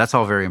 That's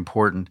all very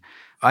important.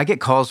 I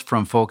get calls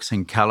from folks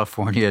in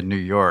California and New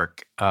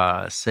York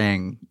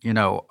saying,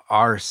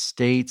 our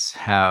states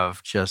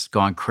have just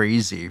gone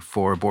crazy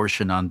for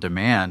abortion on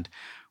demand.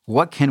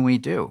 What can we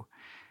do?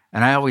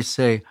 And I always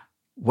say,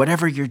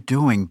 whatever you're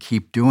doing,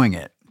 keep doing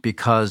it.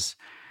 Because,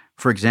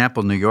 for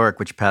example, New York,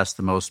 which passed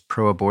the most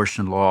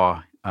pro-abortion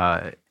law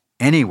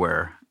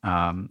anywhere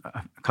a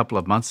couple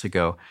of months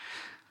ago,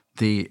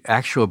 the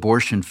actual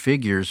abortion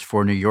figures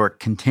for New York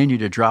continue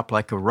to drop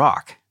like a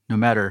rock, no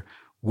matter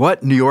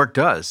what New York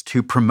does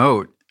to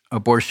promote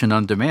abortion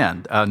on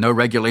demand. No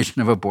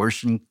regulation of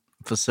abortion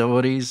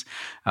facilities.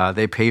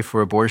 They pay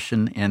for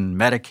abortion in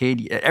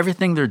Medicaid.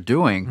 Everything they're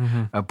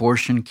doing,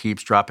 abortion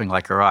keeps dropping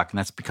like a rock. And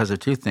that's because of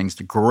two things: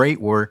 the great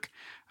work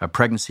of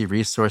pregnancy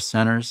resource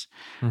centers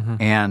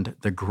and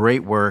the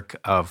great work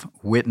of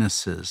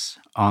witnesses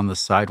on the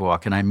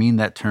sidewalk. And I mean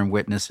that term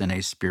witness in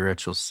a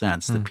spiritual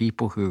sense. The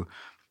people who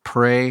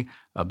pray,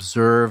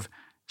 observe,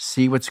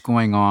 see what's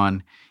going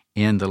on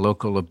in the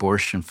local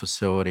abortion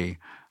facility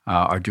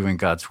are doing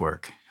God's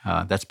work.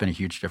 That's been a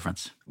huge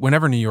difference.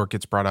 Whenever New York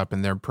gets brought up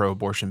in their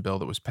pro-abortion bill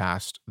that was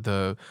passed,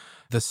 the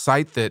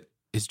sight that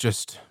is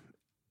just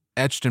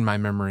etched in my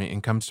memory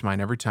and comes to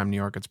mind every time New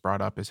York gets brought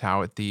up is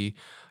how at the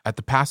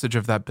passage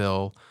of that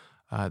bill,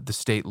 the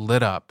state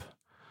lit up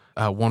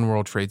One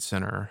World Trade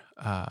Center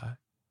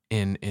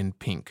in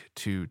pink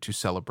to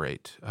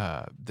celebrate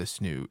this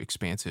new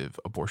expansive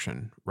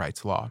abortion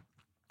rights law.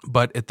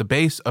 But at the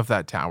base of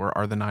that tower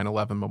are the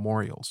 9/11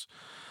 memorials.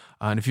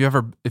 And if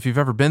you've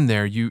ever been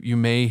there, you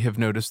may have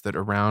noticed that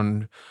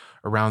around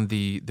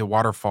the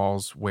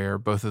waterfalls where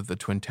both of the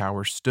Twin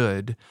Towers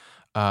stood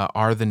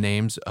are the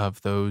names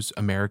of those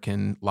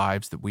American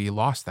lives that we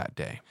lost that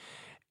day.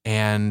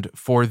 And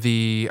for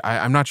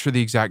I'm not sure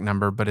the exact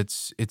number, but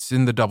it's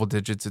in the double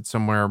digits. It's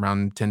somewhere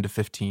around 10 to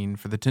 15.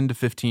 For the 10 to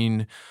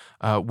 15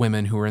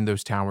 women who were in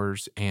those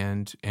towers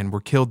and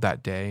were killed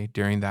that day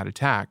during that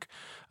attack,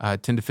 10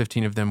 to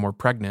 15 of them were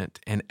pregnant.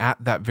 And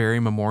at that very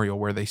memorial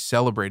where they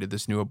celebrated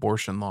this new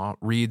abortion law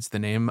reads the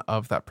name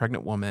of that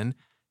pregnant woman,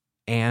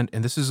 and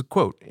this is a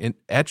quote,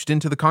 etched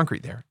into the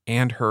concrete there,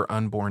 and her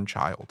unborn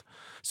child.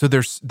 So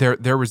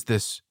there was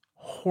this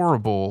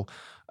horrible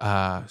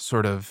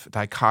sort of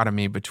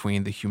dichotomy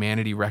between the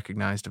humanity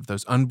recognized of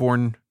those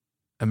unborn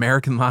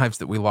American lives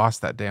that we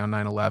lost that day on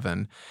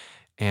 9/11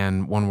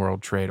 and One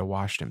World Trade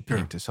awashed in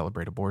pink to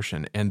celebrate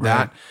abortion. And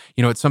that,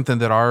 it's something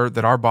that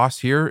our boss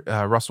here,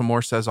 Russell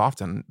Moore, says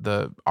often,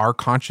 our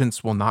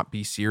conscience will not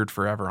be seared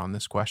forever on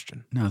this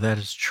question. No, that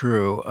is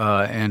true.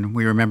 And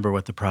we remember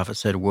what the prophet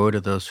said, woe to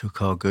those who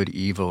call good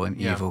evil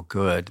and evil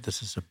good.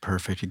 This is a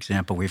perfect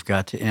example. We've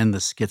got to end the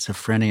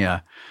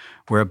schizophrenia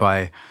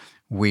whereby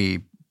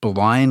we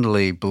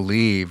blindly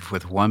believe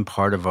with one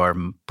part of our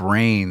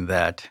brain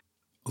that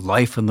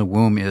life in the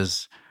womb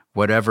is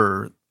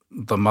whatever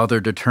the mother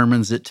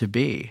determines it to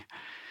be.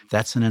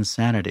 That's an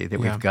insanity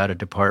that we've got to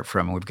depart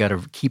from. We've got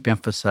to keep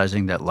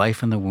emphasizing that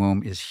life in the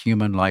womb is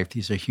human life.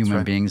 These are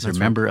human beings. They're a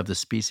member of the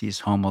species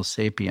Homo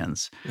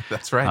sapiens.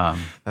 That's right.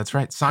 That's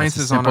right. Science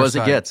is on our side. As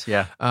it gets.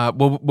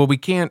 Well, we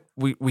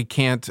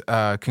can't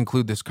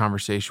conclude this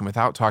conversation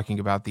without talking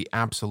about the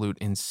absolute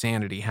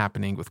insanity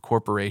happening with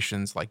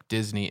corporations like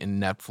Disney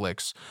and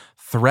Netflix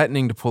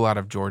threatening to pull out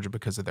of Georgia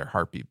because of their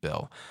heartbeat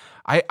bill.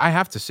 I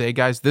have to say,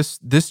 guys, this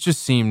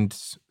just seemed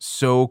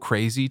so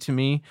crazy to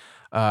me.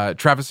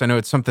 Travis, I know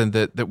it's something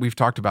that we've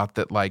talked about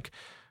that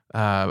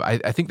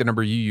I think the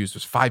number you used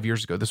was 5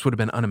 years ago. This would have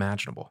been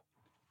unimaginable.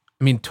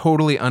 I mean,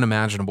 totally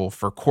unimaginable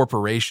for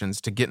corporations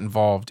to get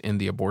involved in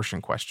the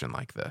abortion question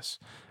like this.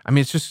 I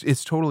mean,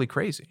 it's totally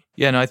crazy.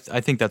 Yeah, no,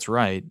 I think that's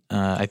right.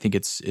 I think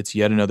it's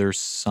yet another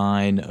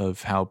sign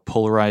of how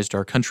polarized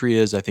our country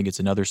is. I think it's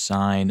another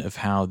sign of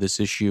how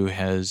this issue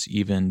has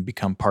even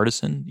become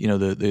partisan.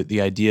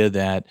 The idea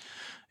that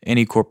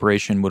any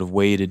corporation would have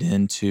waded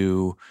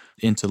into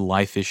the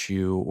life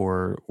issue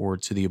or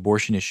to the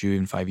abortion issue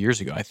even 5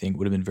 years ago, I think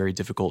would have been very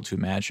difficult to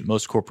imagine.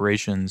 Most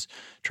corporations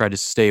try to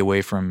stay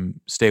away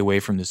from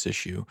this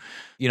issue.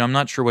 I'm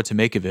not sure what to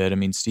make of it. I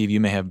mean, Steve, you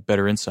may have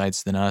better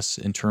insights than us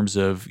in terms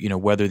of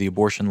whether the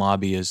abortion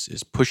lobby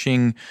is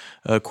pushing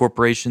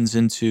corporations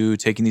into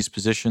taking these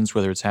positions,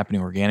 whether it's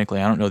happening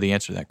organically. I don't know the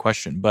answer to that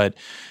question. But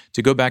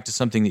to go back to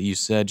something that you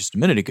said just a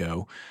minute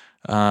ago,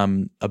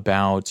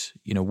 about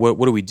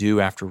what do we do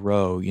after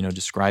Roe?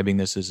 Describing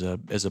this as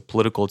a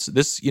political.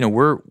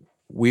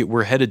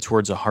 We're headed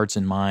towards a hearts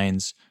and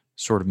minds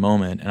sort of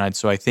moment, and I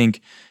think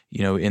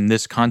in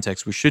this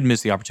context we shouldn't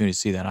miss the opportunity to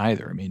see that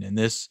either. I mean, in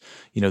this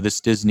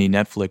this Disney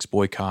Netflix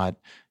boycott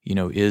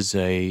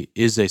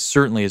is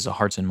certainly a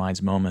hearts and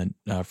minds moment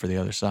for the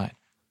other side.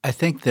 I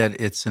think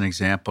that it's an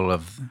example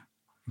of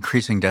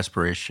increasing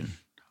desperation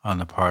on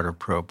the part of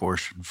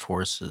pro-abortion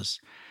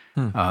forces.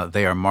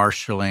 They are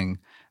marshaling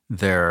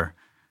their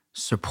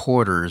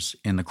supporters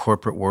in the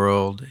corporate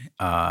world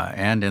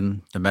and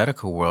in the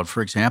medical world.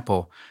 For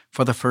example,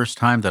 for the first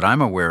time that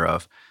I'm aware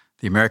of,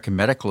 the American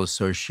Medical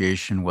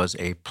Association was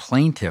a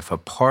plaintiff, a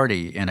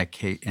party in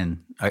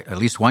at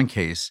least one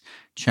case,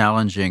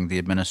 challenging the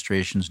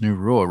administration's new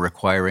rule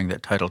requiring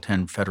that Title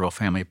X federal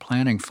family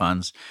planning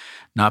funds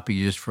not be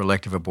used for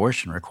elective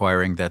abortion,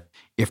 requiring that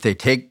if they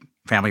take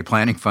family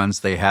planning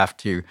funds, they have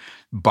to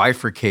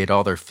bifurcate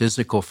all their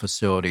physical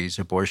facilities,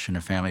 abortion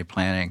and family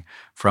planning,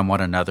 from one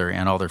another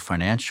and all their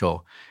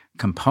financial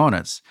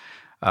components.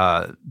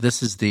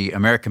 This is the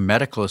American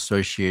Medical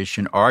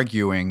Association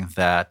arguing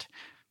that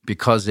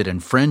because it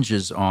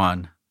infringes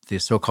on the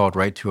so-called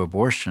right to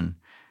abortion,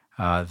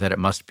 that it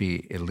must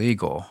be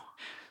illegal.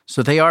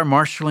 So they are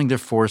marshaling their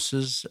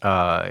forces.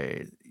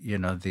 The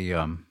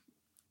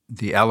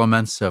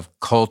elements of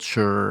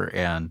culture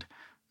and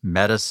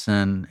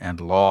medicine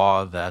and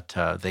law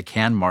that they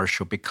can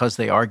marshal because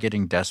they are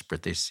getting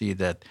desperate. They see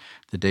that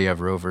the day of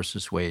Roe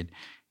versus Wade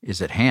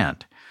is at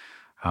hand.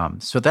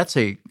 So that's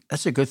a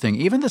good thing.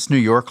 Even this New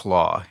York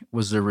law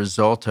was a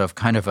result of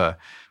kind of a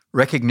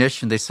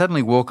recognition. They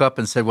suddenly woke up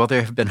and said, well,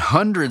 there have been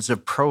hundreds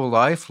of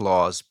pro-life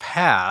laws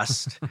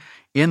passed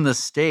in the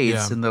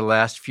states in the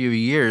last few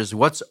years.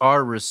 What's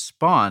our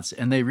response?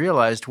 And they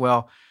realized,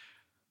 well,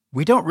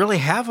 we don't really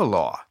have a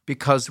law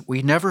because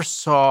we never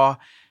saw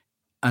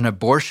an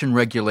abortion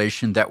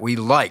regulation that we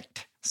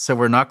liked. So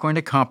we're not going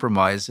to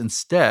compromise.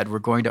 Instead, we're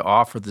going to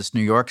offer this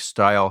New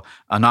York-style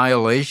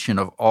annihilation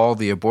of all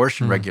the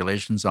abortion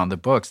regulations on the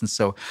books. And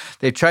so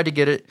they've tried to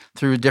get it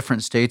through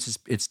different states.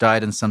 It's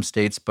died in some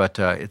states, but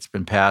it's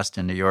been passed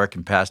in New York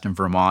and passed in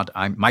Vermont.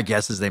 My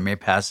guess is they may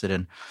pass it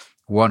in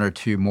one or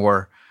two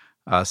more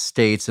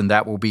states, and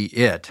that will be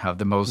it,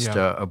 the most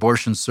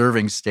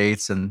abortion-serving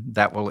states, and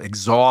that will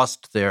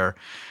exhaust their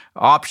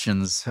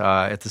options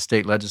at the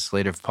state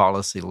legislative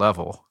policy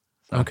level.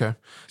 So. Okay.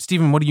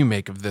 Stephen, what do you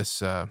make of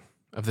this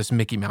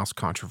Mickey Mouse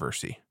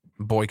controversy,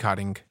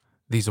 boycotting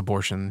these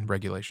abortion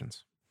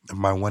regulations?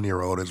 My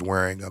 1-year-old is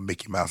wearing a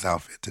Mickey Mouse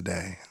outfit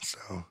today.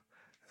 So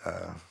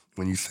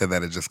when you said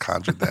that, it just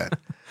conjured that.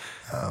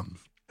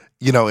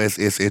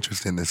 It's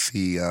interesting to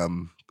see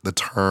the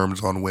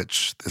terms on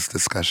which this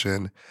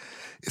discussion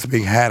is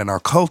being had in our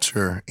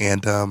culture.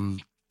 And,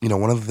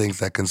 one of the things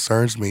that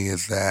concerns me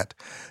is that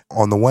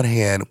on the one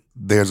hand,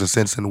 there's a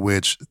sense in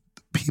which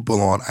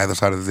people on either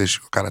side of this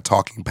issue are kind of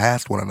talking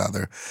past one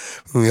another.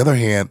 On the other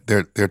hand,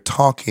 they're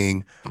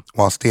talking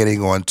while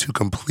standing on two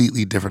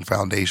completely different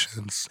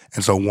foundations.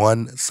 And so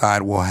one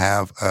side will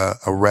have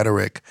a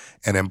rhetoric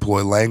and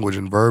employ language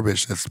and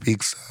verbiage that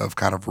speaks of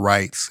kind of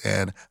rights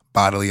and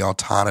bodily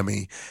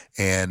autonomy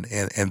and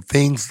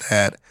things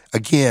that,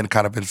 again,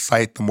 kind of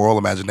incite the moral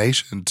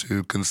imagination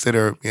to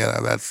consider,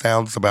 that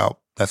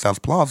sounds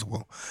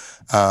plausible.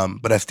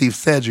 But as Steve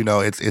said,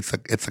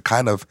 it's a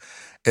kind of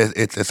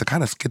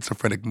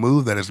schizophrenic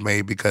move that is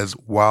made, because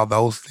while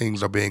those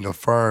things are being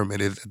affirmed,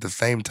 it is at the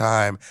same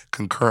time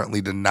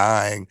concurrently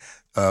denying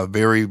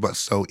very much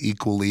so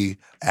equally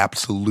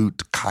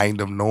absolute kind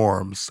of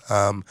norms.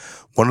 One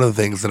of the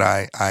things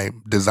that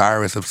I'm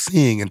desirous of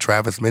seeing, and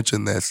Travis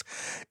mentioned this,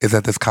 is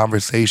that this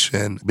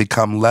conversation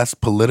become less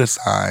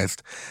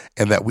politicized,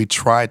 and that we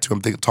try to,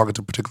 I'm talking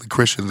to particularly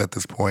Christians at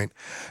this point,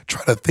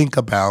 try to think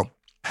about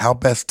how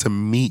best to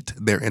meet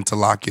their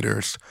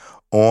interlocutors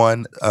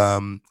on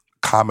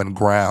common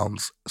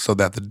grounds so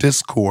that the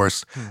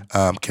discourse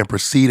can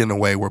proceed in a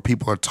way where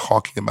people are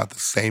talking about the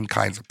same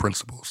kinds of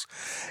principles.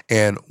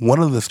 And one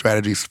of the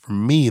strategies for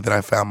me that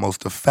I found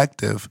most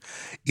effective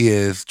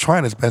is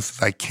trying as best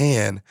as I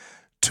can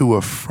to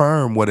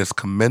affirm what is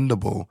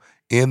commendable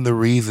in the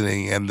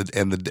reasoning and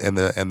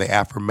the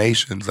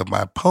affirmations of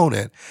my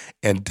opponent,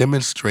 and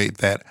demonstrate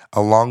that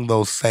along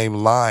those same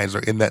lines, or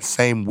in that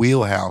same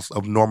wheelhouse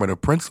of normative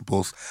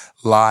principles,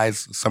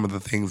 lies some of the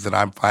things that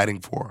I'm fighting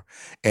for,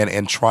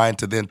 and trying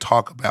to then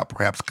talk about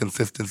perhaps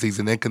consistencies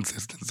and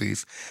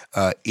inconsistencies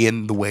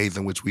in the ways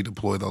in which we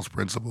deploy those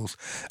principles.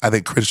 I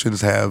think Christians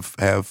have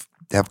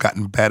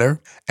gotten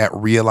better at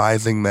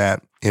realizing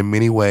that in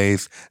many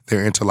ways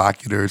their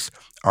interlocutors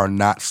are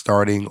not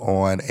starting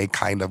on a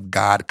kind of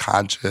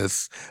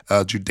God-conscious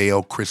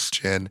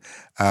Judeo-Christian.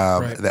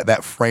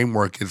 That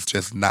framework is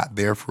just not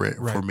there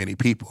for many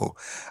people.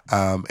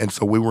 And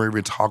so we were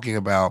even talking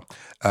about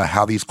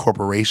how these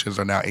corporations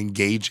are now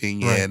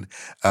engaging in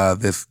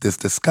this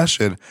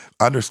discussion.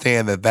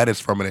 Understand that is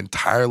from an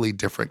entirely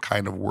different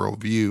kind of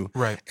worldview.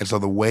 Right. And so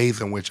the ways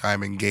in which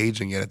I'm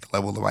engaging it at the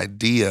level of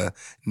idea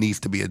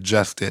needs to be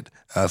adjusted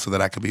so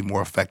that I can be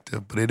more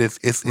effective. But it's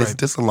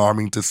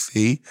disalarming to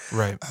see.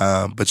 Right.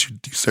 But you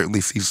certainly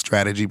see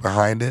strategy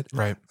behind it.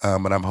 Right.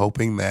 And I'm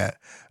hoping that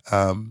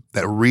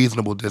that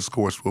reasonable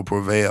discourse will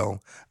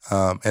prevail,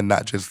 and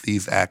not just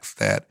these acts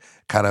that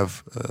kind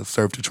of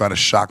serve to try to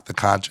shock the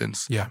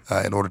conscience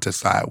in order to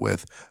side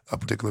with a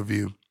particular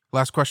view.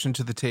 Last question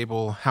to the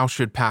table: how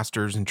should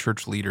pastors and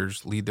church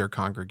leaders lead their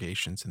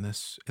congregations in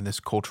this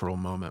cultural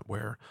moment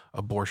where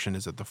abortion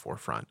is at the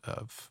forefront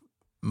of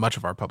much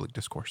of our public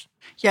discourse?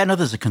 Yeah, I know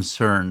there's a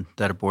concern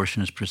that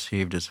abortion is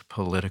perceived as a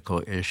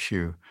political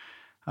issue.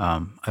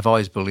 I've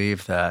always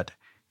believed that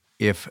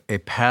if a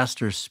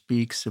pastor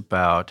speaks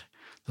about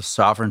the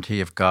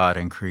sovereignty of God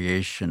and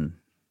creation,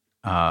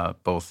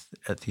 both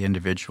at the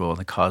individual and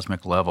the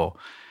cosmic level,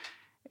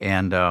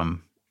 and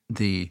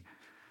the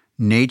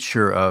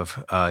nature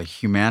of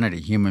humanity,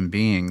 human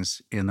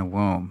beings in the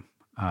womb,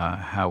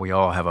 how we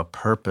all have a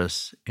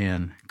purpose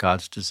in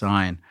God's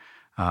design,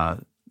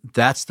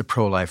 that's the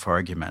pro-life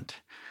argument.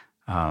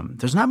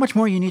 There's not much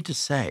more you need to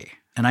say.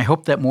 And I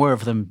hope that more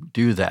of them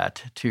do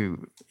that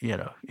to,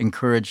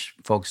 encourage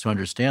folks to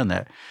understand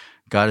that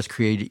God has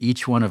created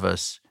each one of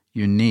us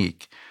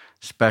unique,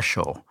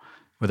 special,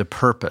 with a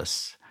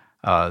purpose.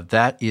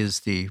 That is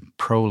the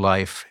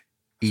pro-life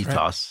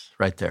ethos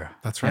right there.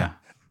 That's right. Yeah.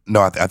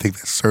 No, I think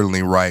that's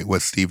certainly right,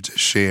 what Steve just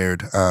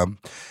shared. And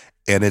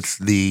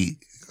it's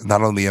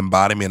not only the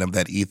embodiment of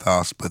that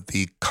ethos, but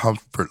the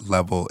comfort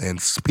level in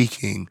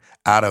speaking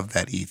out of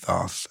that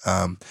ethos.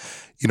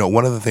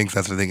 One of the things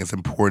I think is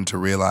important to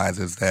realize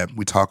is that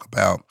we talk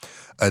about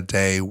a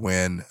day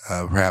when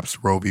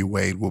perhaps Roe v.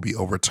 Wade will be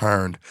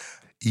overturned.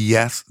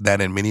 Yes,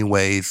 that in many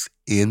ways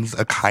ends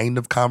a kind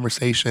of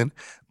conversation,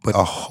 but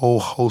a whole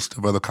host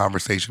of other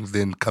conversations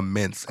then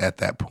commence at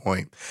that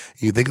point.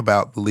 You think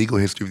about the legal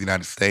history of the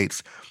United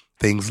States,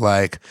 things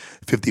like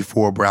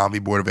 54 Brown v.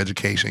 Board of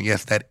Education.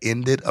 Yes, that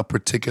ended a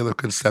particular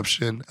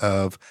conception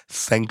of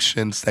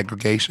sanctioned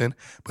segregation,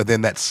 but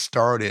then that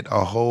started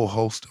a whole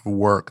host of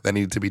work that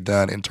needed to be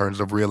done in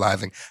terms of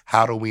realizing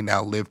how do we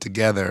now live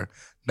together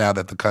now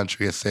that the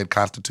country has said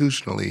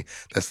constitutionally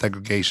that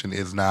segregation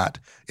is not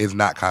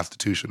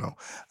constitutional.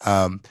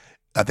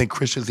 I think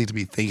Christians need to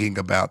be thinking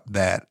about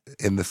that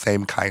in the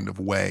same kind of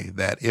way,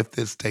 that if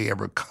this day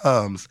ever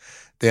comes,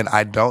 then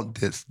I don't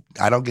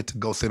get to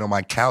go sit on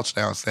my couch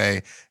now and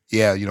say,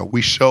 yeah,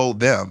 we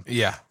showed them.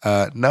 Yeah.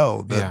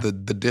 No,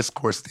 the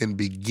discourse then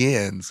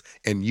begins,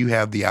 and you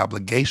have the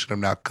obligation of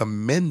now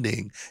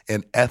commending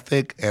an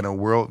ethic and a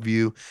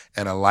worldview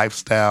and a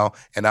lifestyle,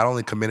 and not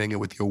only commending it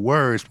with your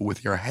words, but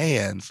with your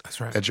hands. That's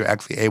right. That you're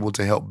actually able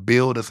to help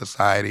build a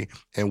society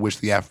in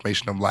which the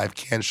affirmation of life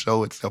can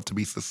show itself to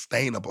be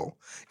sustainable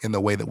in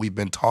the way that we've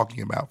been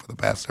talking about for the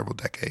past several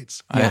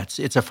decades. Yeah,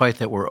 it's a fight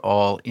that we're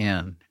all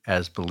in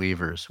as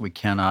believers. We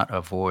cannot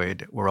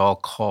avoid. We're all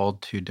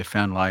called to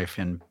defend life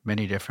in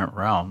many different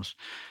realms.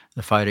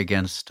 The fight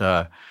against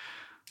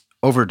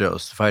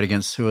overdose, the fight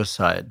against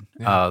suicide,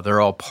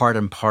 they're all part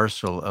and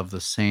parcel of the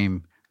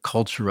same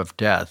culture of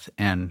death,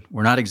 and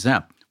we're not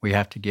exempt. We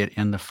have to get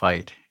in the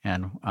fight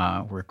and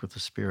work with the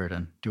Spirit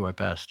and do our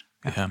best.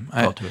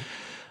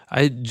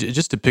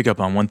 Just to pick up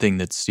on one thing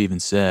that Stephen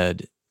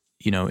said,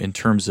 in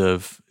terms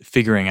of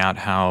figuring out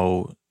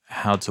how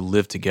to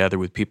live together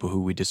with people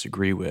who we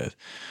disagree with.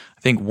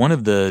 I think one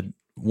of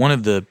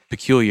the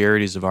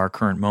peculiarities of our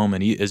current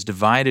moment, as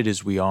divided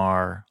as we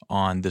are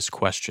on this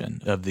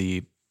question of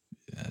the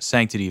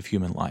sanctity of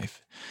human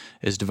life,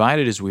 as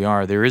divided as we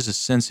are, there is a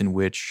sense in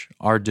which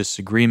our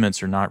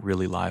disagreements are not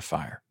really live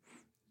fire,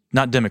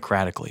 not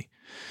democratically.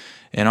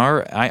 And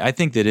I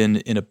think that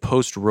in a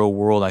post-Roe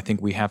world, I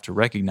think we have to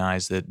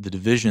recognize that the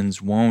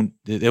divisions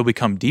they'll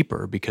become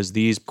deeper because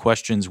these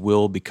questions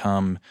will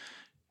become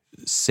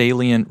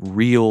salient,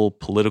 real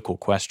political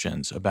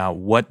questions about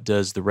what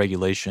does the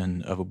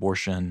regulation of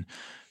abortion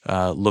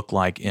look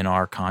like in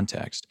our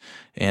context.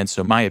 And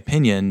so my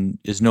opinion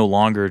is no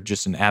longer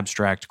just an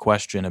abstract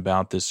question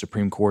about this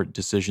Supreme Court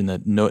decision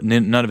that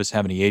none of us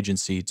have any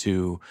agency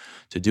to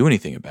do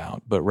anything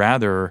about, but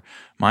rather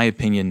my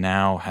opinion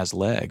now has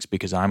legs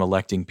because I'm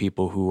electing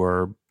people who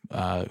are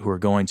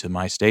going to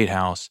my state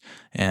house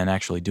and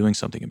actually doing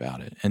something about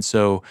it. And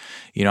so,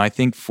 I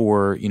think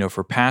for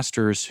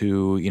pastors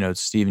who,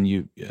 Steve,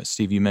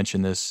 you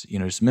mentioned this,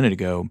 just a minute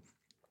ago,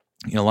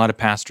 a lot of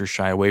pastors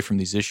shy away from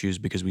these issues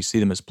because we see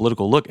them as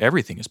political. Look,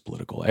 everything is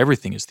political.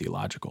 Everything is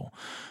theological.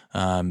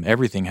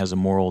 Everything has a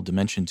moral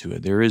dimension to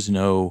it. There is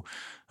no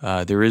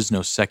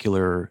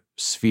secular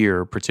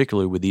sphere,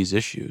 particularly with these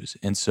issues.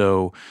 And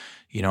so,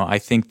 I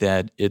think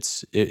that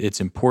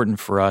it's important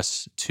for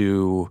us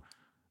to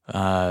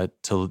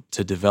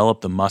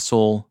develop the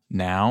muscle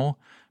now,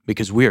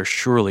 because we are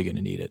surely going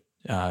to need it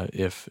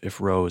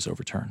if Roe is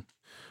overturned.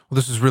 Well,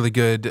 this is really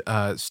good.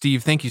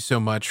 Steve, thank you so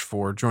much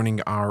for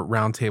joining our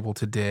roundtable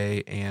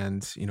today.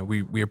 And,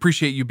 we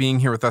appreciate you being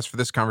here with us for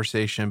this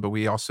conversation, but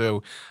we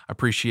also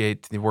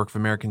appreciate the work of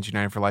Americans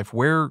United for Life.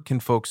 Where can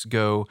folks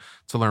go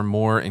to learn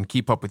more and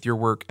keep up with your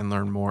work and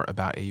learn more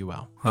about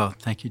AUL? Well,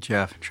 thank you,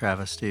 Jeff,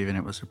 Travis, Stephen.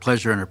 It was a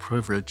pleasure and a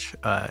privilege.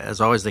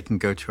 As always, they can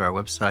go to our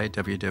website,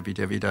 www.aul.org.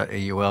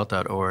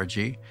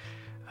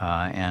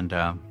 And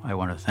I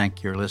want to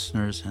thank your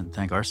listeners and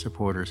thank our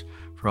supporters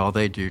for all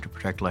they do to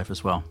protect life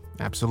as well.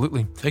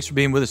 Absolutely. Thanks for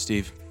being with us,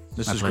 Steve.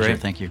 This My is pleasure. great.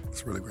 Thank you.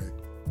 It's really great.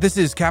 This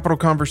is Capital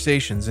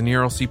Conversations, an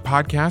ERLC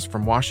podcast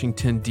from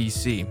Washington,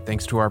 D.C.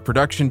 Thanks to our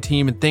production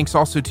team, and thanks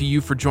also to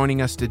you for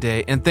joining us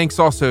today. And thanks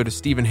also to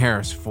Stephen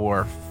Harris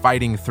for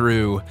fighting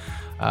through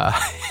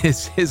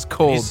his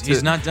cold.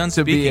 He's not done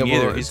speaking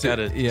either. He's got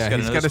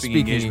another speaking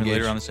engagement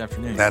later on this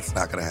afternoon. That's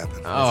not going to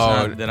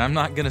happen. That I'm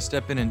not going to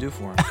step in and do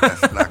for him.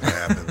 That's not going to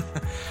happen.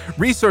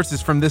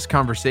 Resources from this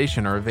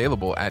conversation are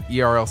available at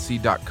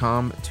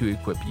erlc.com to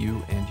equip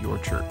you and your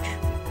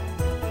church.